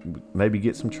 maybe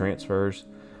get some transfers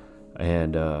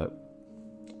and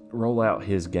roll out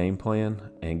his game plan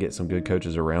and get some good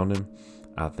coaches around him,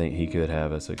 I think he could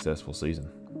have a successful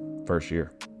season first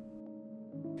year.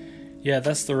 Yeah,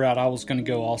 that's the route I was going to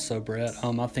go also, Brett.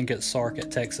 I think at Sark at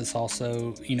Texas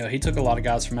also, he took a lot of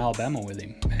guys from Alabama with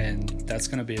him, and that's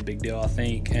going to be a big deal, I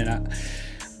think. And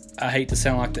I hate to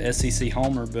sound like the SEC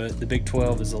homer, but the Big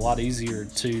 12 is a lot easier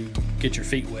to get your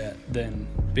feet wet than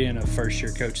being a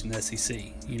first-year coach in the SEC,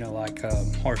 like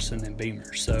Harsin and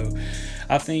Beamer. So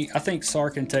I think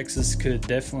Sark and Texas could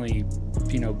definitely,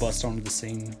 bust onto the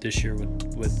scene this year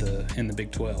in the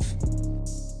Big 12.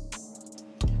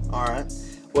 All right.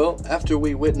 Well, after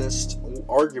we witnessed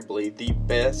arguably the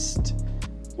best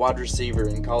wide receiver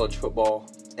in college football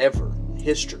ever,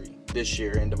 history, this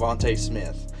year in DeVonta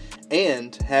Smith,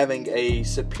 and having a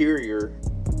superior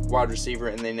wide receiver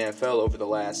in the NFL over the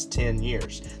last 10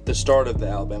 years, the start of the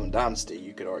Alabama dynasty,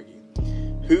 you could argue,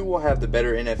 who will have the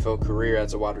better NFL career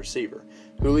as a wide receiver,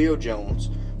 Julio Jones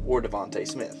or DeVonta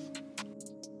Smith?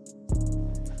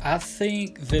 I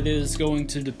think that is going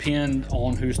to depend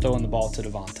on who's throwing the ball to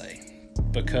DeVonta.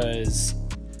 Because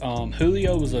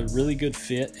Julio was a really good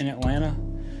fit in Atlanta,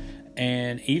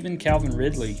 and even Calvin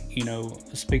Ridley,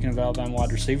 speaking of Alabama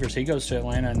wide receivers, he goes to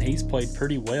Atlanta and he's played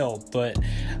pretty well, but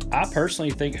I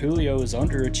personally think Julio is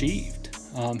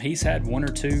underachieved. He's had one or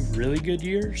two really good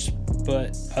years,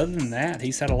 but other than that,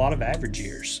 he's had a lot of average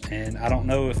years, and I don't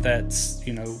know if that's,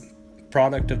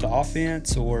 product of the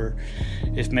offense or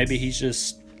if maybe he's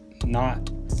just not,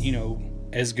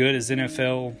 as good as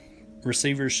NFL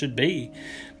receivers should be.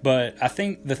 But I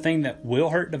think the thing that will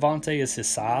hurt DeVonta is his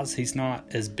size. He's not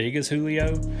as big as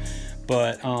Julio,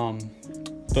 but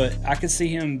I could see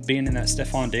him being in that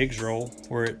Stephon Diggs role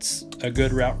where it's a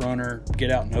good route runner, get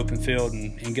out in open field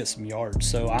and get some yards.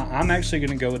 So I'm actually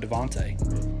going to go with DeVonta.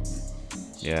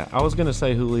 Yeah, I was going to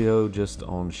say Julio just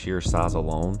on sheer size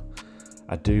alone.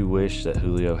 I do wish that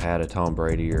Julio had a Tom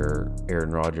Brady or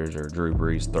Aaron Rodgers or Drew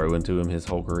Brees throw into him his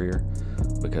whole career,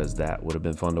 because that would have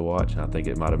been fun to watch. I think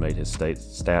it might have made his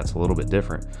stats a little bit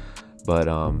different. But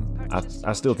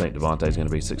I still think DeVonta is going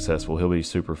to be successful. He'll be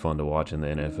super fun to watch in the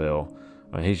NFL.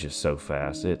 He's just so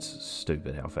fast. It's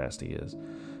stupid how fast he is.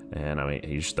 And,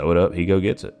 he just throw it up, he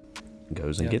gets it.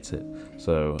 Goes and gets it.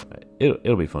 So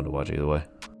it'll be fun to watch either way.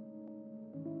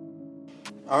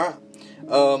 All right.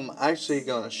 Actually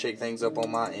going to shake things up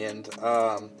on my end.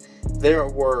 There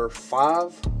were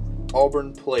 5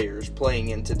 Auburn players playing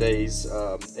in today's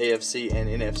AFC and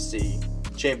NFC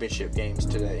championship games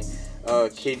today.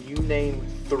 Can you name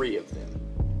 3 of them?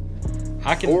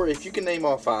 Or if you can name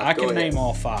all 5, I can name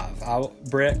all 5.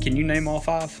 Brett, can you name all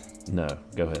 5? No,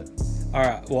 go ahead. All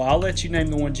right. Well, I'll let you name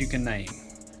the ones you can name,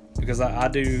 because I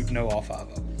do know all 5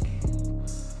 of them.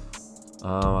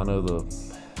 I know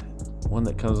the one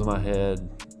that comes to my head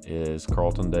is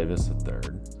Carlton Davis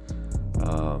III.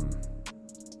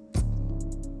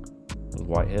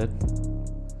 Whitehead?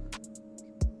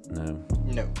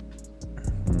 No.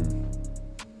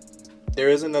 There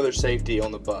is another safety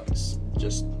on the Bucks,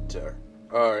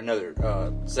 or another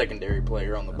secondary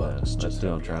player on the Bucks. That's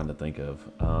still I'm trying to think of.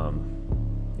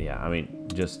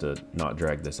 Just to not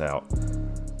drag this out,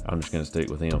 I'm just going to stick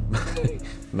with him.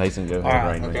 Mason, go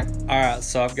ahead. Okay. All right,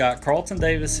 so I've got Carlton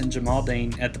Davis and Jamal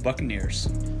Dean at the Buccaneers.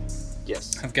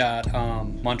 Yes. I've got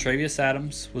Montravius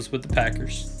Adams was with the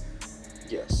Packers.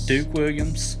 Yes. Duke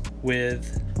Williams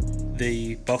with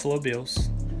the Buffalo Bills.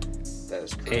 That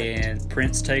is correct. And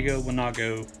Prince Tega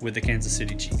Wanago with the Kansas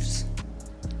City Chiefs.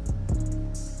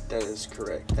 That is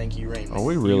correct. Thank you, Raymond. Are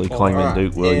we really claiming Right.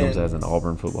 Duke Williams And- as an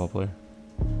Auburn football player?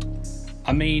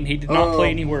 I mean, he did not play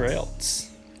anywhere else.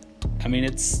 I mean,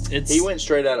 it's He went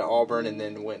straight out of Auburn and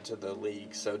then went to the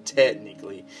league. So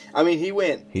technically, I mean, he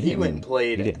went and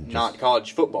played not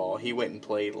college football. He went and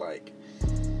played he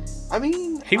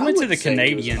went to the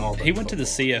Canadian. He went to the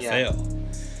CFL. Yeah.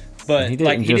 But He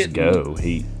didn't just go.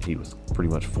 He was pretty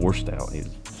much forced out. He was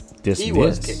dismissed. He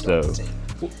was kicked off the team.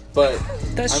 But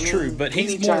that's true. But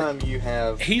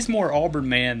he's more Auburn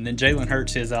man than Jalen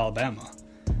Hurts is Alabama.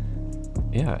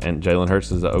 Yeah, and Jalen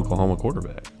Hurts is an Oklahoma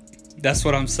quarterback. That's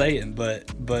what I'm saying.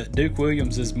 But Duke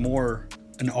Williams is more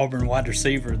an Auburn wide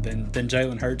receiver than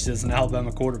Jalen Hurts is an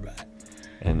Alabama quarterback.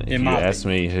 And if you ask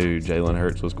me who Jalen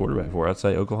Hurts was quarterback for, I'd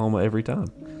say Oklahoma every time,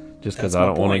 just because I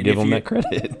don't want to give him that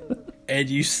credit. And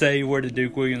you say, where did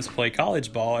Duke Williams play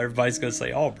college ball? Everybody's going to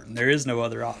say Auburn. There is no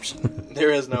other option.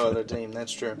 There is no other team.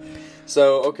 That's true.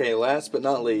 So, okay, last but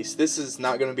not least, this is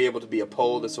not going to be able to be a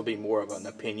poll. This will be more of an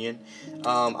opinion.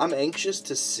 I'm anxious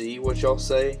to see what y'all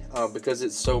say because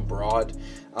it's so broad.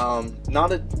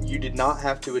 You did not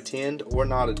have to attend or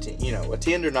not attend.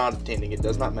 Attend or not attending, it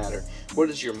does not matter. What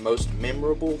is your most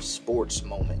memorable sports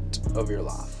moment of your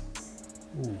life?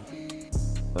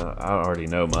 I already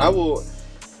know mine.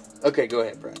 Okay, go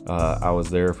ahead, Brad. I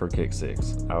was there for Kick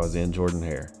Six. I was in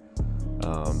Jordan-Hare.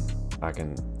 I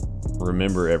can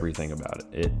remember everything about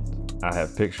it. I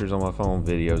have pictures on my phone,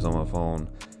 videos on my phone,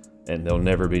 and they'll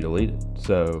never be deleted.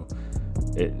 So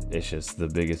it's just the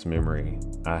biggest memory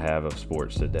I have of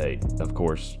sports to date. Of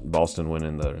course, Boston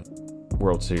winning the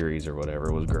World Series or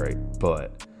whatever was great,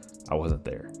 but I wasn't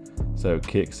there. So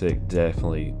Kick Six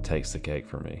definitely takes the cake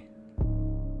for me.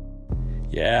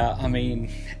 Yeah, I mean,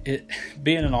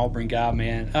 being an Auburn guy,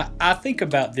 man, I think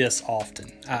about this often.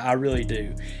 I really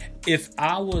do. If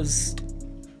I was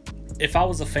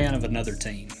a fan of another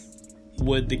team,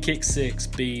 would the Kick Six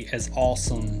be as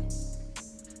awesome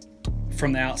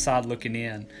from the outside looking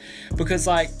in? Because,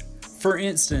 for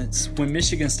instance, when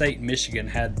Michigan State and Michigan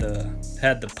had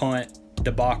the punt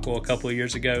debacle a couple of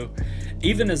years ago,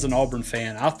 even as an Auburn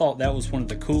fan, I thought that was one of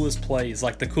the coolest plays,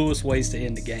 the coolest ways to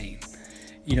end the game.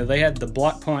 They had the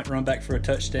block punt run back for a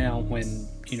touchdown when,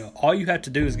 all you have to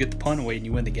do is get the punt away and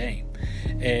you win the game.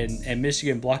 And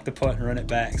Michigan blocked the punt and run it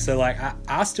back. So,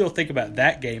 I still think about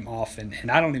that game often,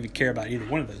 and I don't even care about either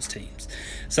one of those teams.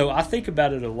 So, I think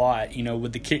about it a lot.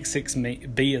 Would the Kick Six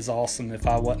be as awesome if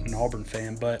I wasn't an Auburn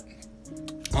fan? But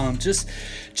just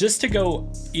to go,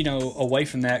 away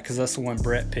from that, because that's the one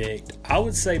Brett picked, I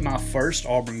would say my first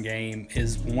Auburn game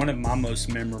is one of my most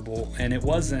memorable, and it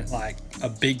wasn't a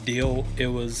big deal. It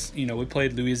was, we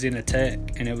played Louisiana Tech,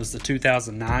 and it was the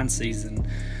 2009 season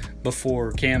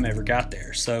before Cam ever got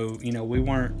there. So, we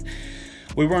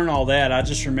weren't all that. I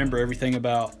just remember everything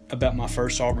about my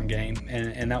first Auburn game,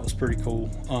 and that was pretty cool.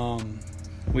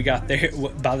 We got there.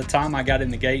 By the time I got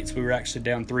in the gates, we were actually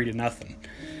down 3-0,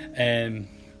 and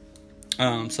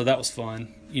so that was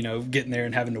fun, getting there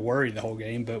and having to worry the whole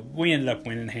game. But we ended up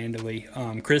winning handily.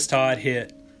 Chris Todd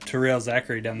hit Terrell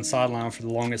Zachary down the sideline for the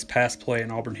longest pass play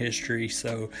in Auburn history.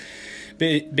 So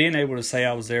being able to say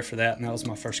I was there for that, and that was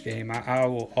my first game, I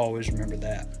will always remember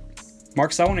that.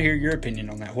 Marcus, I want to hear your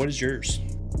opinion on that. What is yours?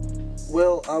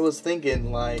 Well, I was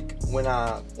thinking, when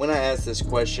I asked this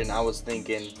question, I was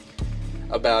thinking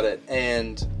about it,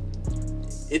 and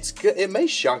it may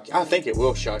shock you. I think it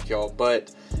will shock y'all,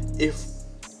 but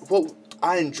what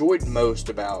I enjoyed most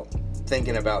about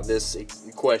thinking about this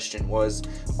question was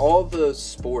all the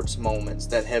sports moments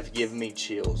that have given me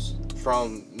chills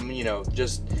from,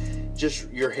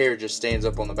 just your hair just stands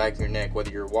up on the back of your neck,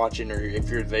 whether you're watching or if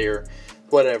you're there,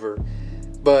 whatever.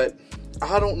 But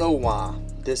I don't know why.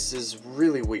 This is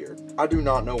really weird. I do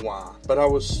not know why, but I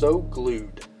was so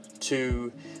glued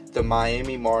to the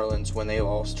Miami Marlins when they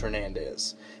lost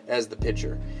Hernandez as the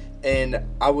pitcher. And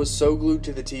I was so glued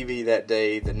to the TV that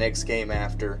day, the next game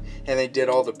after, and they did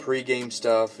all the pregame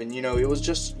stuff, and it was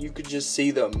just, you could just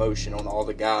see the emotion on all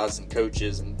the guys and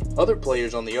coaches and other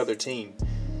players on the other team.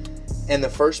 And the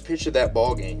first pitch of that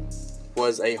ball game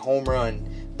was a home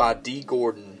run by D.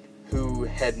 Gordon, who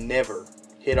had never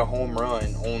hit a home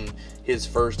run on his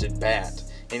first at bat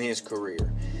in his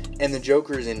career. And the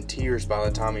Joker is in tears by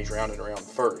the time he's rounded around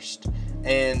first.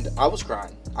 And I was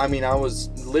crying. I mean, I was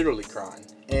literally crying.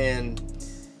 And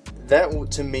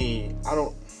that, to me,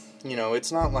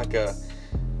 it's not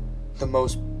the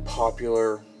most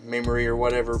popular memory or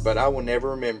whatever, but I will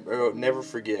never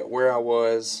forget where I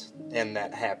was and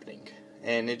that happening.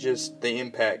 And the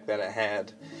impact that it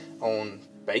had on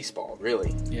baseball,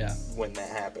 really. Yeah. When that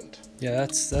happened. Yeah,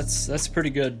 that's pretty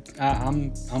good.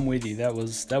 I'm with you. That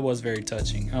was very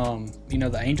touching.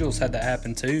 The Angels had that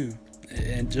happen too,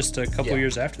 and just a couple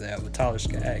years after that with Tyler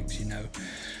Skaggs.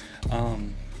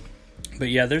 But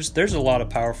yeah, there's a lot of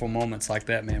powerful moments like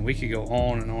that, man. We could go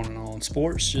on and on and on.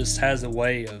 Sports just has a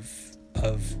way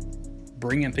of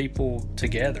bringing people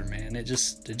together, man. It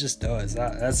just does.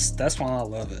 That's why I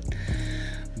love it.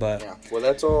 But yeah,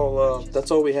 well,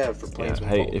 that's all we have for Plainsman.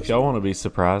 Hey, if y'all want to be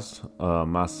surprised,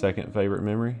 my second favorite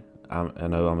memory. I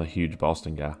know I'm a huge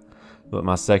Boston guy, but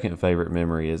my second favorite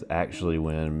memory is actually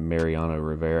when Mariano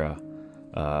Rivera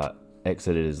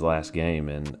exited his last game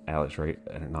and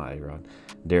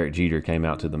Derek Jeter came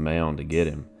out to the mound to get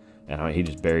him. And he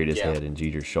just buried his head in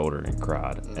Jeter's shoulder and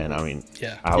cried. And I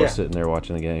was sitting there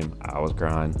watching the game. I was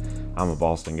crying. I'm a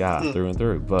Boston guy through and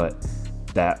through, but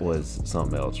that was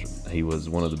something else. He was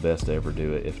one of the best to ever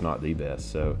do it, if not the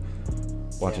best. So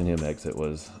watching him exit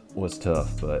was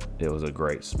tough, but it was a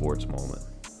great sports moment.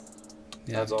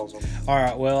 Yeah. That's awesome. All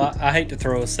right. Well, I hate to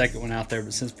throw a second one out there,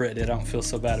 but since Brett did, I don't feel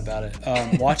so bad about it.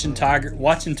 Watching Tiger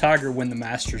win the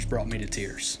Masters brought me to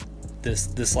tears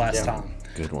this last time.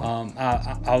 Good one.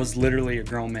 I was literally a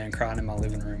grown man crying in my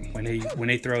living room when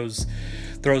he throws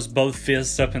both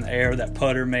fists up in the air. That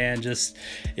putter, man,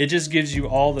 it just gives you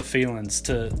all the feelings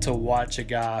to watch a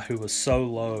guy who was so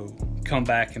low come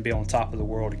back and be on top of the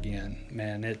world again.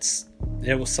 Man, it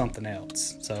was something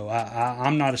else. So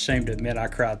I'm not ashamed to admit I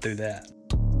cried through that.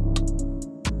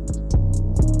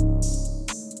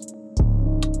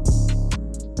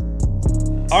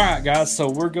 All right, guys. So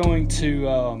we're going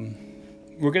to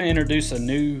introduce a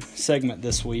new segment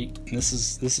this week. And this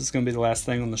is going to be the last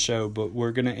thing on the show, but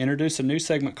we're going to introduce a new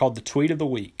segment called the Tweet of the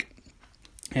Week.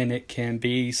 And it can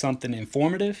be something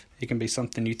informative. It can be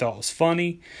something you thought was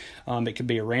funny. It could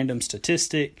be a random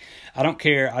statistic. I don't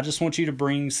care. I just want you to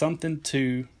bring something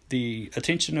to the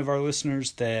attention of our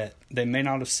listeners that they may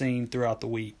not have seen throughout the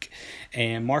week.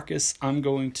 And Marcus, I'm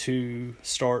going to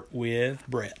start with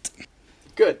Brett.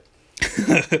 Good.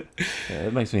 Yeah,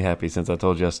 it makes me happy since I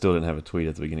told you I still didn't have a tweet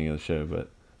at the beginning of the show,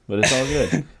 but it's all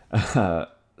good.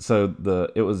 So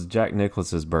it was Jack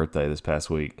Nicklaus's birthday this past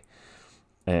week,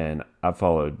 and I've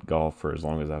followed golf for as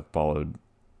long as I've followed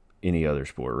any other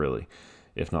sport, really,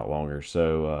 if not longer.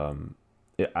 So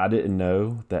I didn't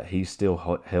know that he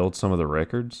still held some of the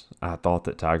records. I thought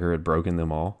that Tiger had broken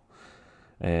them all,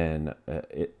 and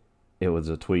it was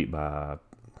a tweet by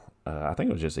I think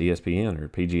it was just ESPN or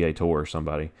PGA Tour or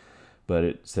somebody. But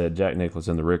it said Jack Nicklaus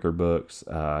in the record books.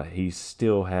 He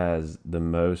still has the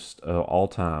most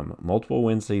all-time multiple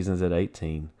win seasons at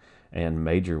 18 and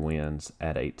major wins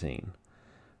at 18.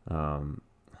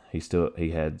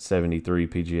 He had 73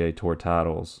 PGA Tour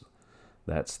titles.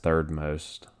 That's third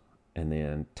most. And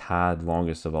then tied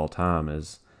longest of all time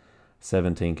is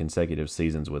 17 consecutive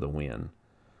seasons with a win.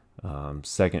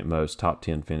 Second most top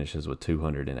 10 finishes with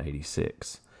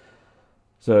 286.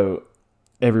 So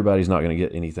everybody's not going to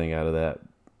get anything out of that.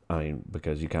 I mean,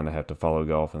 because you kind of have to follow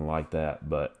golf and like that.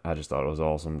 But I just thought it was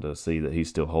awesome to see that he's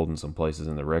still holding some places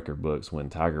in the record books when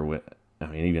Tiger went. I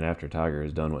mean, even after Tiger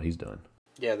has done what he's done.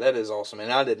 Yeah, that is awesome,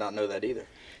 and I did not know that either.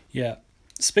 Yeah.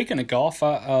 Speaking of golf,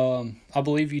 I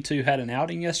believe you two had an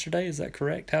outing yesterday. Is that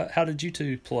correct? How did you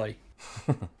two play?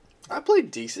 I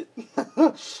played decent.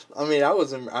 I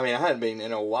hadn't been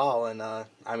in a while, and I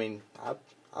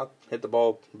hit the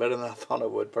ball better than I thought I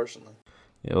would personally.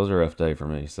 Yeah, it was a rough day for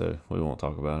me, so we won't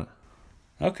talk about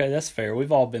it. Okay, that's fair.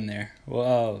 We've all been there.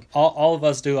 Well, all of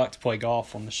us do like to play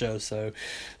golf on the show, so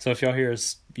if y'all hear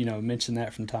us, mention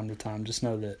that from time to time, just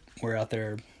know that we're out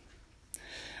there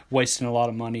wasting a lot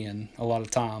of money and a lot of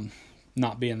time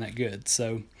not being that good.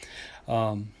 So,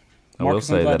 Marcus,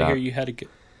 I'm glad to hear you had a good.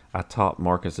 I topped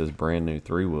Marcus's brand new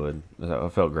 3-wood. I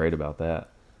felt great about that.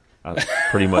 I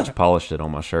pretty much polished it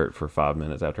on my shirt for 5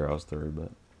 minutes after I was through,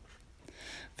 but.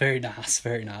 Very nice,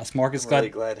 very nice. Marcus, I'm really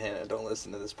glad Hannah don't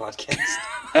listen to this podcast.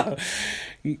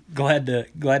 glad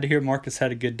to hear Marcus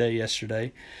had a good day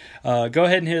yesterday. Go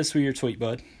ahead and hit us with your tweet,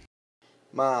 bud.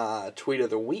 My tweet of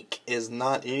the week is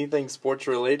not anything sports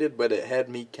related, but it had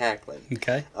me cackling.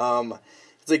 Okay.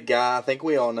 It's a guy I think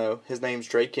we all know. His name's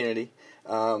Trey Kennedy.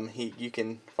 You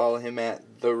can follow him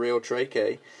at The Real Trey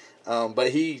K. But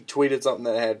he tweeted something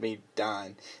that had me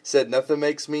dying. Said, "Nothing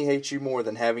makes me hate you more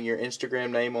than having your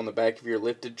Instagram name on the back of your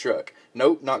lifted truck.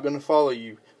 Nope, not going to follow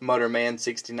you,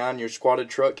 Mutterman69. Your squatted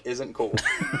truck isn't cool."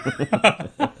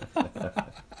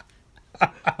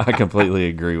 I completely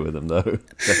agree with him, though.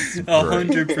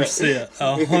 100%.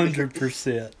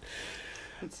 100%.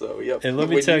 So, yep. And let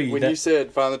me tell you, when you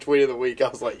said find the tweet of the week, I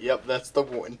was like, yep, that's the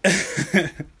one.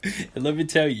 And let me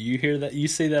tell you, you hear that, you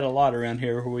see that a lot around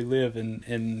here where we live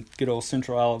in good old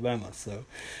Central Alabama. So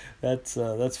that's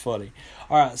funny.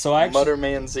 All right, so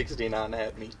Mutterman69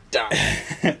 had me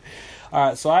dying. All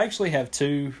right, so I actually have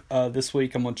two this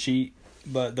week. I'm gonna cheat,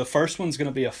 but the first one's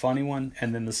gonna be a funny one,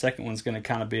 and then the second one's gonna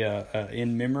kind of be a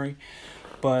in memory.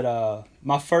 But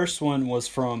my first one was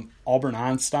from Auburn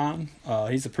Einstein.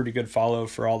 He's a pretty good follow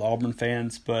for all the Auburn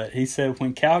fans. But he said,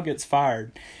 when Cal gets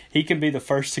fired, he can be the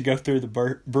first to go through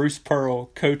the Bruce Pearl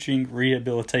coaching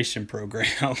rehabilitation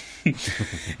program.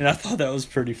 And I thought that was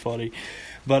pretty funny.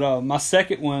 But my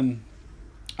second one,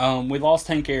 we lost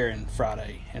Hank Aaron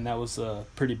Friday, and that was a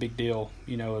pretty big deal,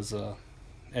 you know,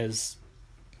 as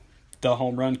the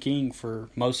home run king for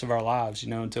most of our lives, you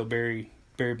know, until Barry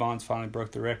Bonds finally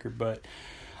broke the record. But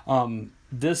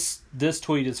this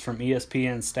tweet is from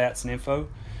ESPN Stats and Info,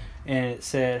 and it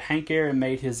said Hank Aaron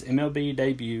made his MLB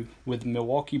debut with the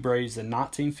Milwaukee Braves in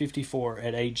 1954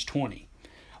 at age 20.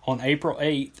 On April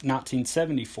 8th,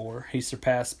 1974, he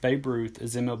surpassed Babe Ruth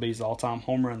as MLB's all-time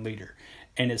home run leader,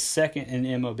 and is second in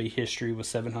MLB history with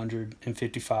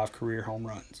 755 career home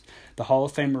runs. The Hall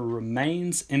of Famer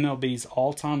remains MLB's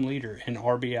all-time leader in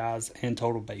RBIs and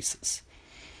total bases.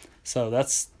 So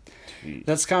that's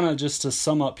kind of just to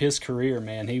sum up his career,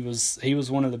 man. He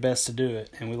was one of the best to do it,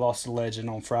 and we lost a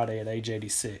legend on Friday at age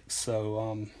 86.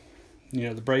 So, you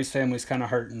know, the Braves family's kind of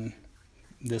hurting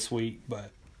this week,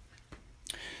 but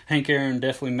Hank Aaron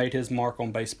definitely made his mark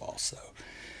on baseball. So,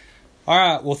 all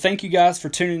right, well, thank you guys for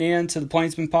tuning in to the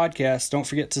Plainsman Podcast. Don't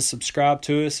forget to subscribe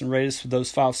to us and rate us with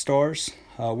those 5 stars.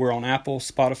 We're on Apple,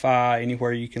 Spotify,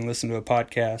 anywhere you can listen to a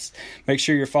podcast. Make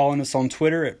sure you're following us on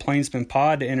Twitter at Plainsman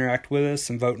Pod to interact with us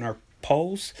and vote in our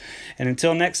polls. And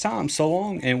until next time, so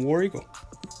long, and War Eagle.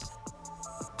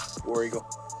 War Eagle.